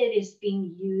method is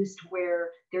being used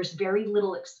where there's very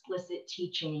little explicit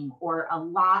teaching or a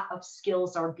lot of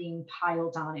skills are being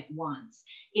piled on at once,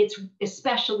 it's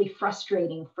especially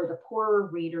frustrating for the poorer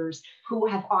readers who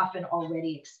have often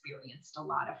already experienced a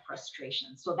lot of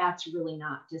frustration. So that's really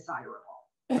not desirable.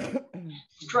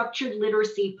 Structured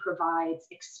literacy provides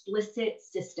explicit,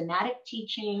 systematic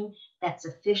teaching that's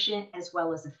efficient as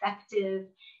well as effective,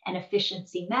 and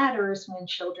efficiency matters when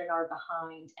children are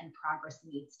behind and progress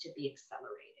needs to be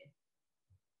accelerated.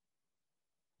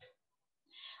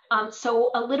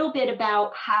 So a little bit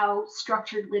about how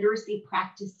structured literacy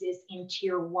practices in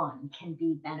Tier 1 can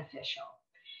be beneficial.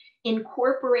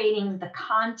 Incorporating the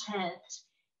content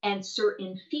and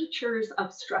certain features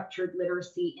of structured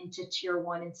literacy into Tier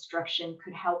 1 instruction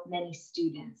could help many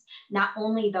students, not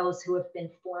only those who have been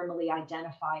formally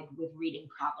identified with reading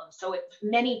problems. So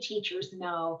many teachers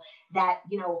know that,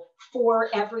 for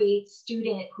every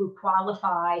student who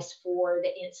qualifies for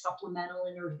the supplemental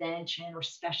intervention or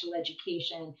special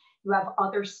education, you have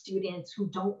other students who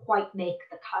don't quite make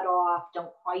the cutoff,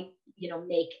 don't quite,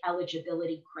 make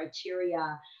eligibility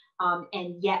criteria,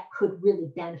 and yet could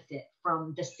really benefit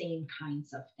from the same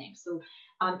kinds of things. So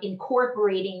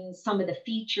incorporating some of the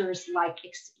features like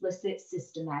explicit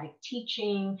systematic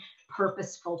teaching,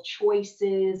 purposeful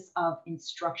choices of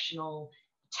instructional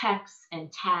texts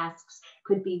and tasks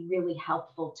could be really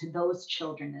helpful to those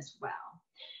children as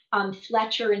well.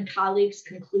 Fletcher and colleagues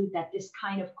conclude that this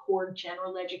kind of core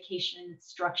general education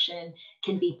instruction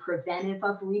can be preventive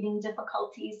of reading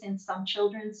difficulties in some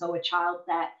children. So a child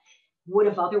that would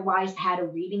have otherwise had a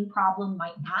reading problem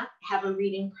might not have a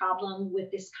reading problem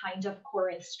with this kind of core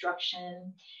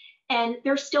instruction. And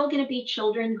there's still going to be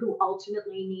children who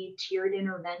ultimately need tiered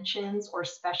interventions or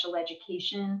special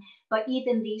education, but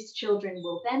even these children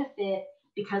will benefit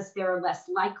because they're less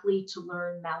likely to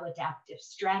learn maladaptive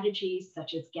strategies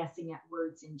such as guessing at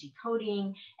words and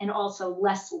decoding, and also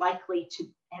less likely to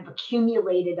have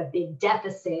accumulated a big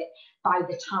deficit by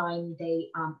the time they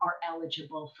are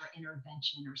eligible for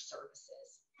intervention or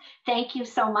services. Thank you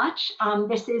so much.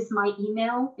 This is my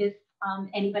email. If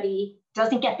anybody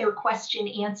doesn't get their question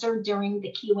answered during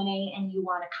the Q&A and you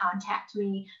want to contact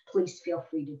me, please feel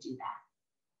free to do that.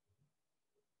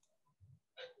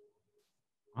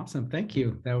 Awesome, thank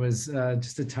you. That was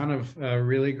just a ton of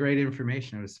really great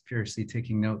information. I was furiously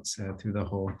taking notes through the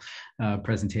whole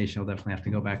presentation. I'll definitely have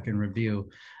to go back and review.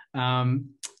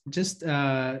 Just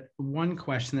one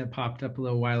question that popped up a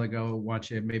little while ago,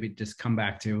 watch it maybe just come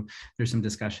back to. There's some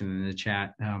discussion in the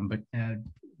chat, but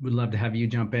would love to have you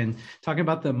jump in. Talking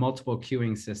about the multiple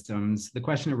cueing systems, the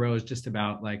question arose just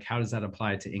about like, how does that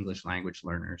apply to English language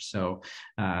learners? So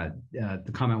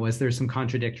the comment was there's some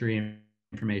contradictory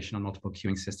information on multiple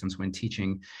cueing systems when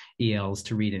teaching ELs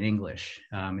to read in English.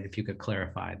 If you could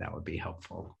clarify, that would be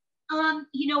helpful.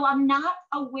 I'm not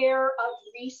aware of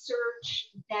research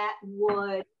that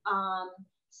would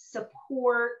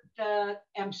support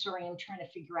I'm sorry, I'm trying to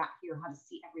figure out here how to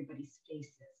see everybody's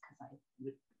faces because I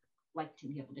would like to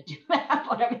be able to do that,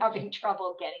 but I'm having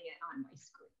trouble getting it on my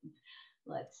screen.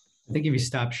 I think if you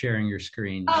stop sharing your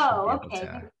screen. Oh, okay.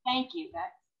 Thank you.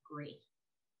 That's great.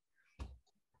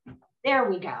 There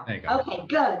we go. There you go. Okay,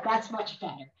 good. That's much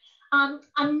better.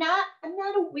 I'm not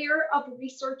aware of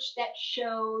research that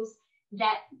shows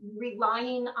that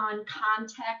relying on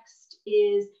context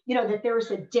is, that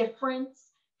there's a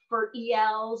difference for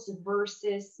ELs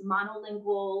versus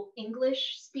monolingual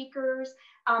English speakers.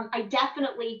 I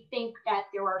definitely think that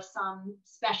there are some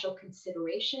special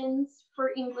considerations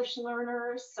for English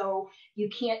learners. So you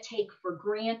can't take for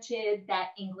granted that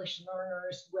English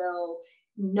learners will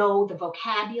know the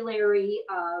vocabulary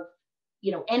of,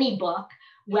 any book,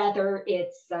 whether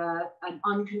it's an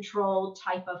uncontrolled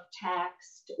type of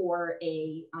text or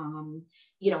a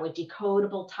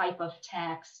decodable type of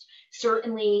text.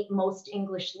 Certainly, most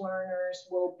English learners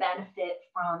will benefit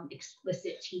from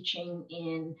explicit teaching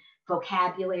in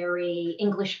vocabulary,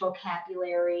 English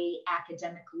vocabulary,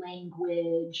 academic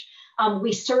language.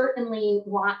 We certainly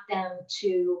want them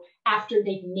to, after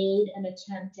they've made an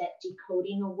attempt at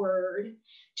decoding a word,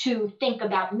 to think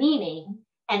about meaning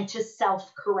and to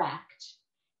self-correct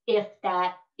if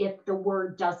the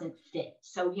word doesn't fit.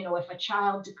 So, you know, if a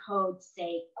child decodes,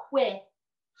 say, quit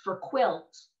for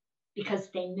quilt because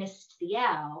they missed the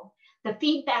L, the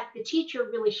feedback the teacher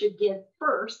really should give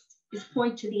first is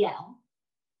point to the L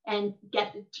and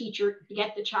get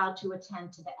the child to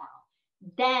attend to the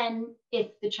L. Then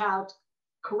if the child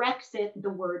corrects it, the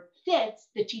word fits,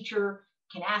 the teacher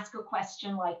can ask a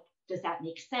question like, does that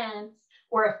make sense?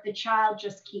 Or if the child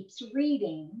just keeps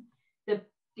reading,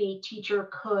 the teacher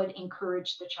could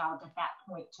encourage the child at that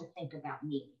point to think about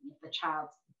meaning if the child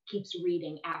keeps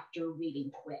reading after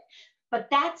reading quit. But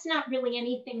that's not really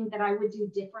anything that I would do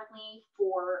differently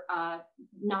for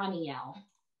non-EL,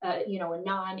 you know, a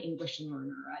non-English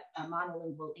learner, a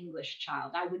monolingual English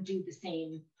child. I would do the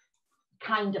same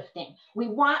kind of thing.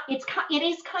 It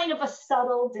is kind of a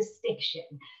subtle distinction.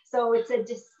 So it's a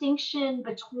distinction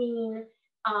between,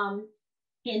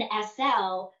 in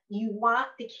SL, you want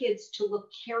the kids to look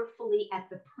carefully at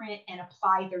the print and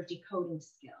apply their decoding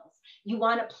skills. You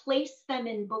want to place them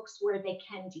in books where they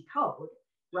can decode,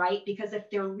 right? Because if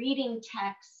they're reading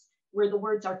texts where the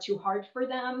words are too hard for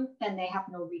them, then they have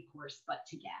no recourse but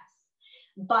to guess.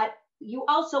 But you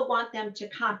also want them to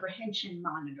comprehension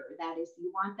monitor. That is,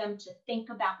 you want them to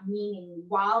think about meaning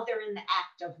while they're in the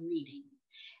act of reading.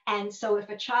 And so if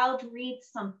a child reads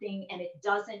something and it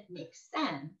doesn't make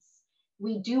sense,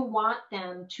 we do want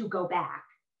them to go back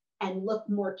and look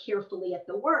more carefully at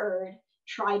the word,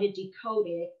 try to decode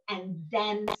it, and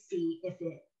then see if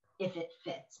it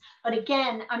fits. But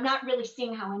again, I'm not really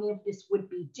seeing how any of this would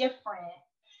be different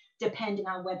depending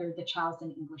on whether the child's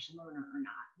an English learner or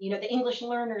not. You know, the English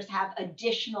learners have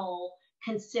additional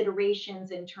considerations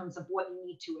in terms of what you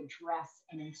need to address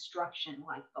in instruction,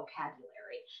 like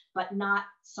vocabulary, but not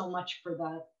so much for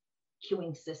the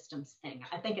queuing systems thing.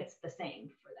 I think it's the same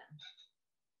for them.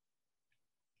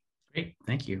 Great,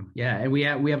 thank you. Yeah, and we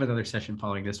have another session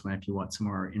following this one. If you want some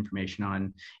more information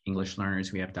on English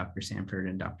learners, we have Dr. Sanford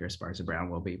and Dr. Esparza-Brown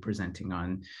will be presenting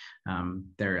on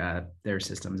their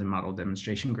systems and model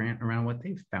demonstration grant around what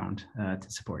they've found to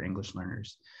support English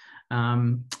learners. I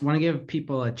want to give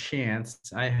people a chance.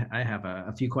 I have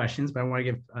a few questions, but I want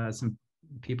to give some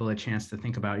people a chance to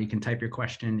think about it. You can type your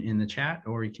question in the chat,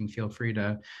 or you can feel free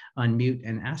to unmute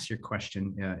and ask your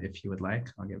question if you would like.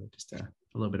 I'll give it just a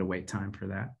little bit of wait time for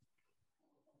that.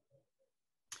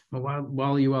 Well,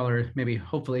 while you all are maybe,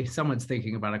 hopefully, someone's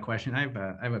thinking about a question, I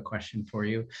have a question for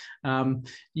you.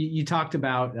 You talked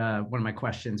about, one of my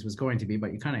questions was going to be,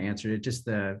 but you kind of answered it, just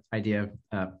the idea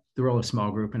of the role of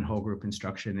small group and whole group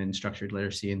instruction and structured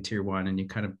literacy in Tier 1, and you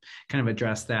kind of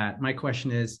addressed that. My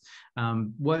question is,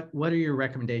 what are your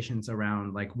recommendations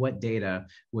around, like, what data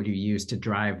would you use to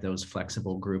drive those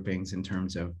flexible groupings in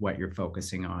terms of what you're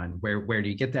focusing on? Where do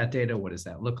you get that data? What does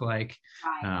that look like?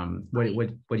 What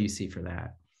do you see for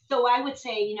that? So I would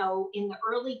say, you know, in the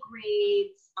early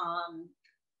grades,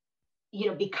 you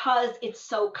know, because it's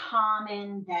so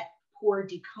common that poor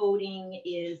decoding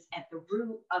is at the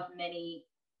root of many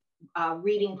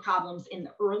reading problems in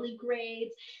the early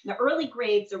grades. In the early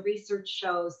grades, the research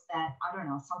shows that, I don't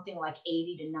know, something like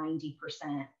 80 to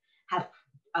 90%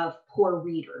 of poor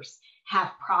readers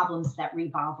have problems that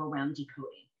revolve around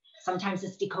decoding. Sometimes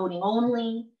it's decoding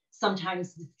only,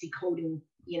 sometimes it's decoding,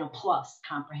 you know, plus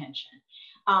comprehension.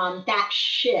 That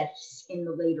shifts in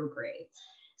the later grades.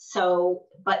 So,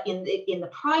 but in the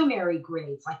primary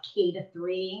grades, like K to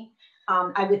 3,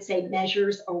 I would say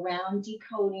measures around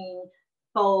decoding,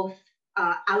 both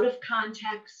out of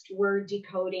context word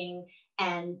decoding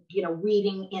and, you know,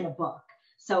 reading in a book.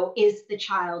 So is the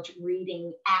child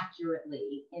reading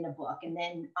accurately in a book? And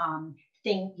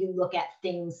then you look at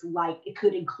things like, it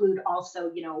could include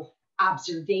also, you know,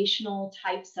 observational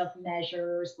types of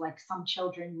measures, like some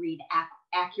children read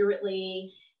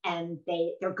accurately and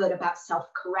they're good about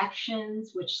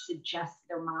self-corrections, which suggests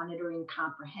they're monitoring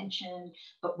comprehension,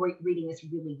 but reading is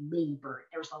really labored.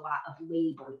 There's a lot of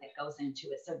labor that goes into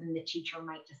it. So then the teacher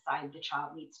might decide the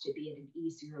child needs to be at an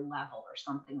easier level or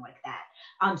something like that.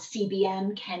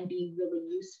 CBM can be really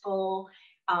useful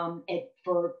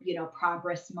for, you know,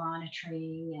 progress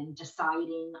monitoring and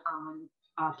deciding on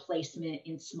placement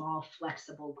in small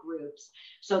flexible groups.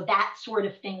 So that sort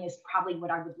of thing is probably what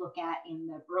I would look at in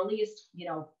the earliest, you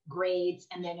know, grades.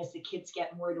 And then as the kids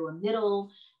get more to a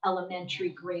middle elementary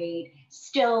grade,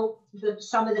 still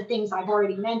some of the things I've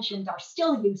already mentioned are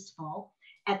still useful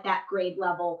at that grade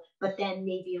level, but then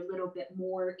maybe a little bit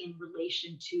more in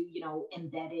relation to, you know,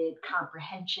 embedded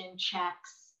comprehension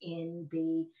checks in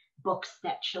the books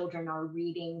that children are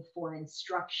reading for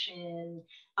instruction.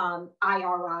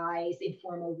 IRIs,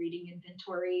 informal reading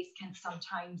inventories, can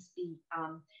sometimes be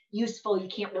useful. You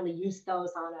can't really use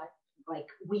those on a like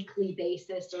weekly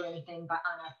basis or anything, but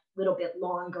on a little bit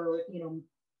longer, you know,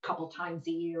 couple times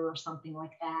a year or something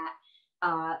like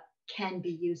that, can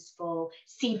be useful.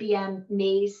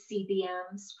 Maze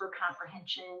CBMs for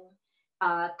comprehension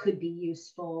could be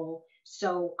useful.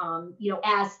 So, you know,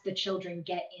 as the children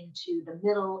get into the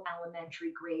middle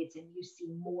elementary grades and you see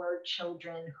more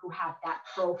children who have that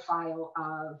profile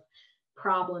of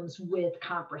problems with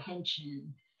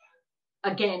comprehension,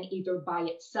 again, either by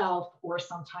itself or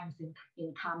sometimes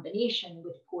in combination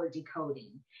with poor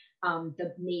decoding,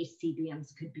 the Maze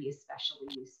CBMs could be especially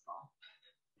useful.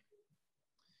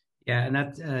 Yeah, and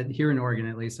that's here in Oregon,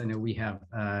 at least I know we have,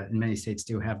 in many states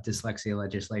do have dyslexia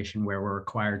legislation where we're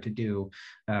required to do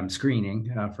screening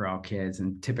for all kids.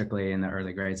 And typically in the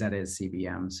early grades, that is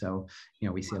CBM. So, you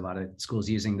know, we see a lot of schools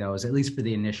using those, at least for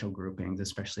the initial groupings,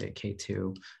 especially at K2,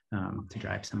 to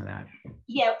drive some of that.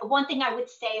 Yeah, one thing I would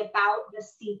say about the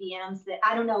CBMs that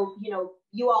I don't know, you know,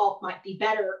 you all might be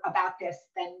better about this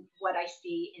than what I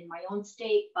see in my own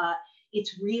state, but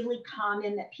it's really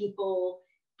common that people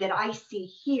that I see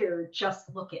here just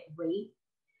look at rate,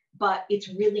 but it's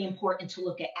really important to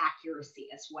look at accuracy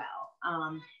as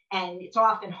well. And it's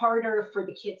often harder for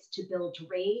the kids to build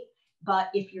rate, but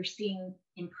if you're seeing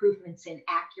improvements in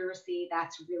accuracy,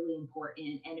 that's really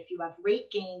important. And if you have rate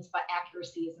gains, but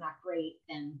accuracy is not great,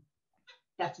 then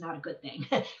that's not a good thing.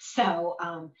 So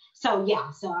yeah,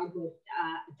 so I would,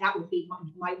 that would be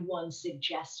my one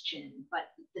suggestion, but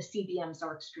the CBMs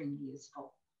are extremely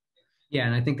useful. Yeah,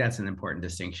 and I think that's an important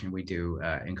distinction. We do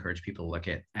encourage people to look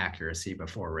at accuracy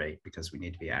before rate because we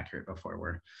need to be accurate before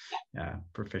we're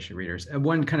proficient readers.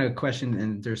 One kind of question,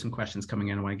 and there's some questions coming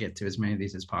in. I want to get to as many of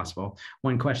these as possible.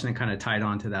 One question that kind of tied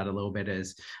on to that a little bit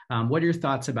is, what are your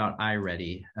thoughts about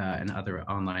iReady and other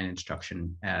online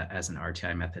instruction as an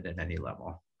RTI method at any level?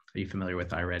 Are you familiar with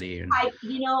iReady?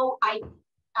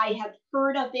 I have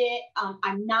heard of it.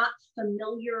 I'm not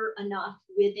familiar enough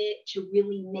with it to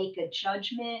really make a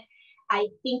judgment. I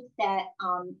think that,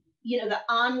 you know, the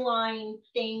online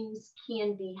things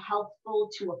can be helpful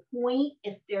to a point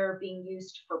if they're being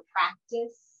used for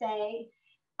practice, say.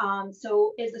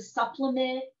 So as a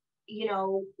supplement, you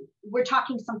know, we're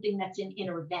talking something that's an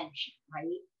intervention,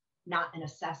 right? Not an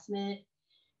assessment.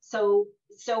 So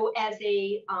as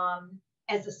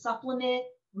a supplement,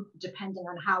 depending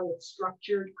on how it's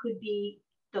structured, could be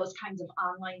those kinds of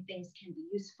online things can be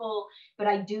useful. But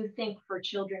I do think for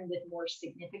children with more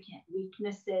significant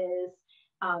weaknesses,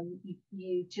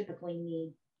 you typically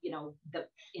need, you know, the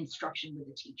instruction with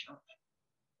a teacher.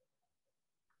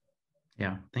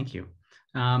 Yeah, thank you.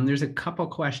 There's a couple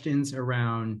questions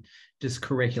around just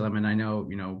curriculum, and I know,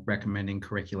 you know, recommending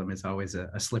curriculum is always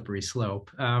a slippery slope.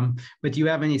 But do you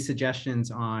have any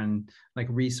suggestions on like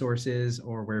resources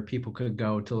or where people could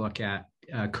go to look at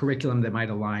curriculum that might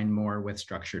align more with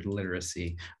structured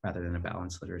literacy rather than a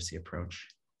balanced literacy approach?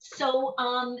 So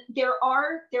there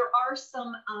are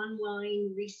some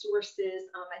online resources.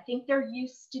 I think there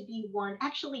used to be one,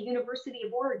 actually University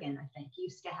of Oregon, I think,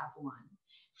 used to have one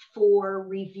for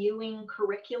reviewing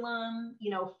curriculum,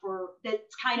 you know, for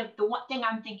that's kind of the one thing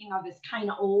I'm thinking of is kind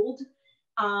of old,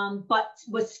 but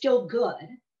was still good.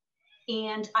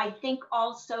 And I think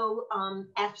also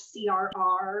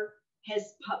FCRR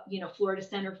has, you know, Florida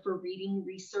Center for Reading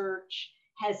Research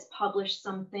has published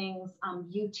some things.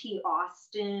 UT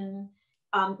Austin,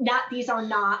 these are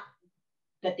not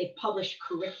that they've published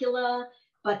curricula,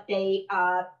 but they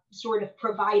sort of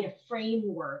provide a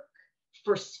framework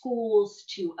for schools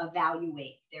to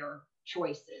evaluate their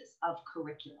choices of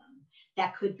curriculum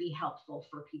that could be helpful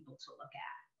for people to look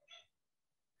at.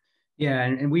 Yeah,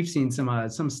 and we've seen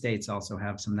some states also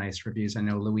have some nice reviews. I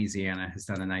know Louisiana has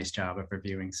done a nice job of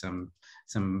reviewing some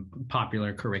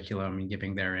popular curriculum and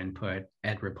giving their input.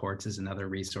 Ed Reports is another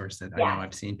resource that I know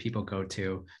I've seen people go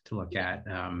to look at.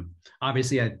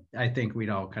 Obviously, I think we'd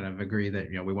all kind of agree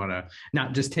that, you know, we want to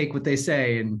not just take what they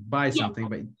say and buy something,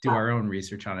 but do our own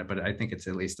research on it. But I think it's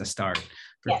at least a start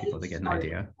for people to get an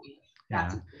idea.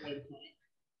 That's a good way to put it.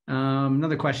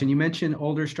 Another question. You mentioned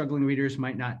older struggling readers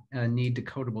might not need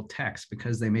decodable text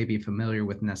because they may be familiar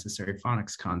with necessary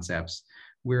phonics concepts.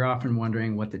 We're often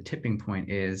wondering what the tipping point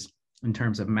is in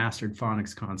terms of mastered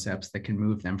phonics concepts that can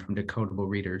move them from decodable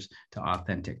readers to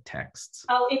authentic texts.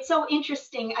 Oh, it's so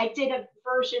interesting. I did a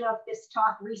version of this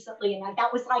talk recently, and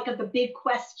that was like the big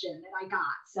question that I got.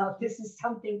 So this is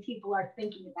something people are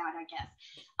thinking about, I guess.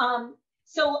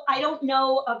 So I don't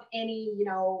know of any, you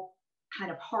know, kind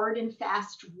of hard and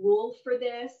fast rule for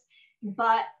this.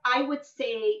 But I would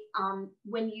say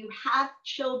when you have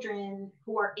children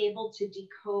who are able to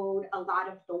decode a lot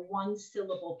of the one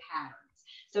syllable patterns,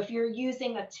 so if you're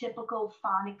using a typical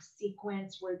phonics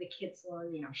sequence where the kids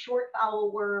learn, short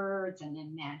vowel words and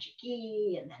then magic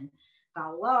E and then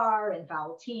vowel R and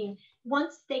vowel T,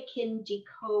 once they can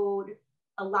decode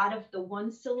a lot of the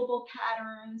one syllable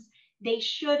patterns, they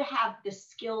should have the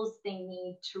skills they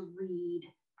need to read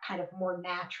kind of more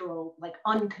natural, like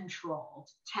uncontrolled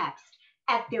text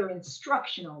at their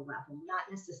instructional level, not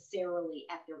necessarily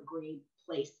at their grade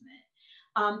placement.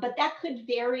 But that could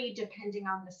vary depending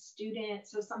on the student.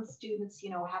 So some students,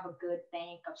 have a good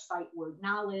bank of sight word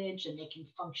knowledge and they can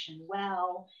function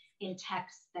well in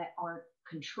texts that aren't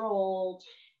controlled.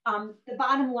 The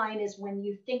bottom line is when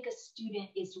you think a student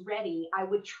is ready, I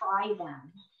would try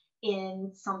them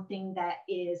in something that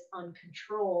is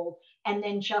uncontrolled and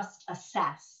then just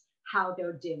assess how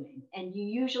they're doing. And you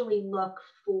usually look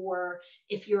for,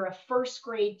 if you're a first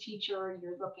grade teacher,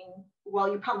 you're looking, well,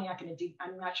 you're probably not going to do,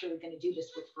 I'm not sure you're going to do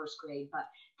this with first grade, but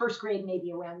first grade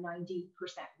maybe around 90%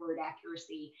 word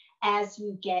accuracy. As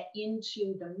you get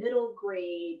into the middle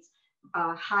grades,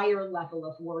 higher level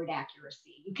of word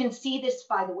accuracy. You can see this,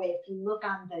 by the way, if you look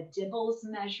on the Dibbles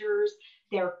measures,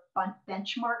 their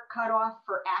benchmark cutoff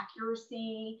for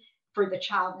accuracy for the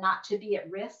child not to be at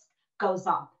risk goes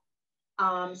up.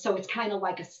 So it's kind of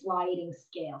like a sliding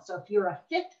scale. So if you're a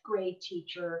fifth grade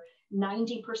teacher,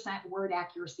 90% word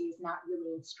accuracy is not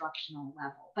really instructional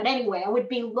level. But anyway, I would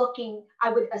be looking, I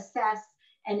would assess,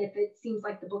 and if it seems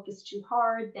like the book is too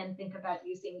hard, then think about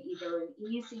using either an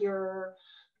easier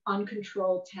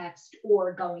uncontrolled text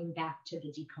or going back to the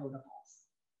decodables.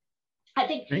 I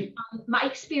think my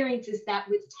experience is that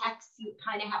with text, you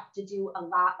kind of have to do a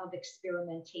lot of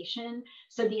experimentation.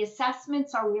 So the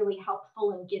assessments are really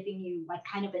helpful in giving you like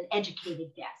kind of an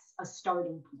educated guess, a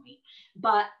starting point.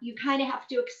 But you kind of have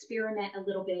to experiment a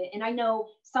little bit. And I know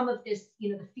some of this,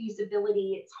 the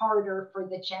feasibility, it's harder for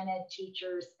the gen ed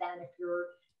teachers than if you're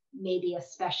maybe a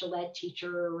special ed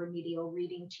teacher or remedial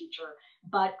reading teacher.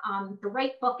 But the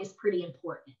right book is pretty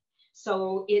important.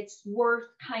 So it's worth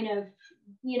kind of,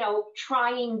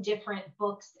 trying different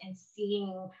books and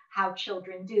seeing how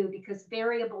children do, because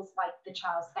variables like the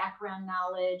child's background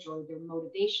knowledge or their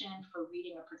motivation for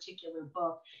reading a particular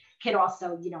book could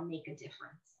also, make a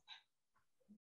difference.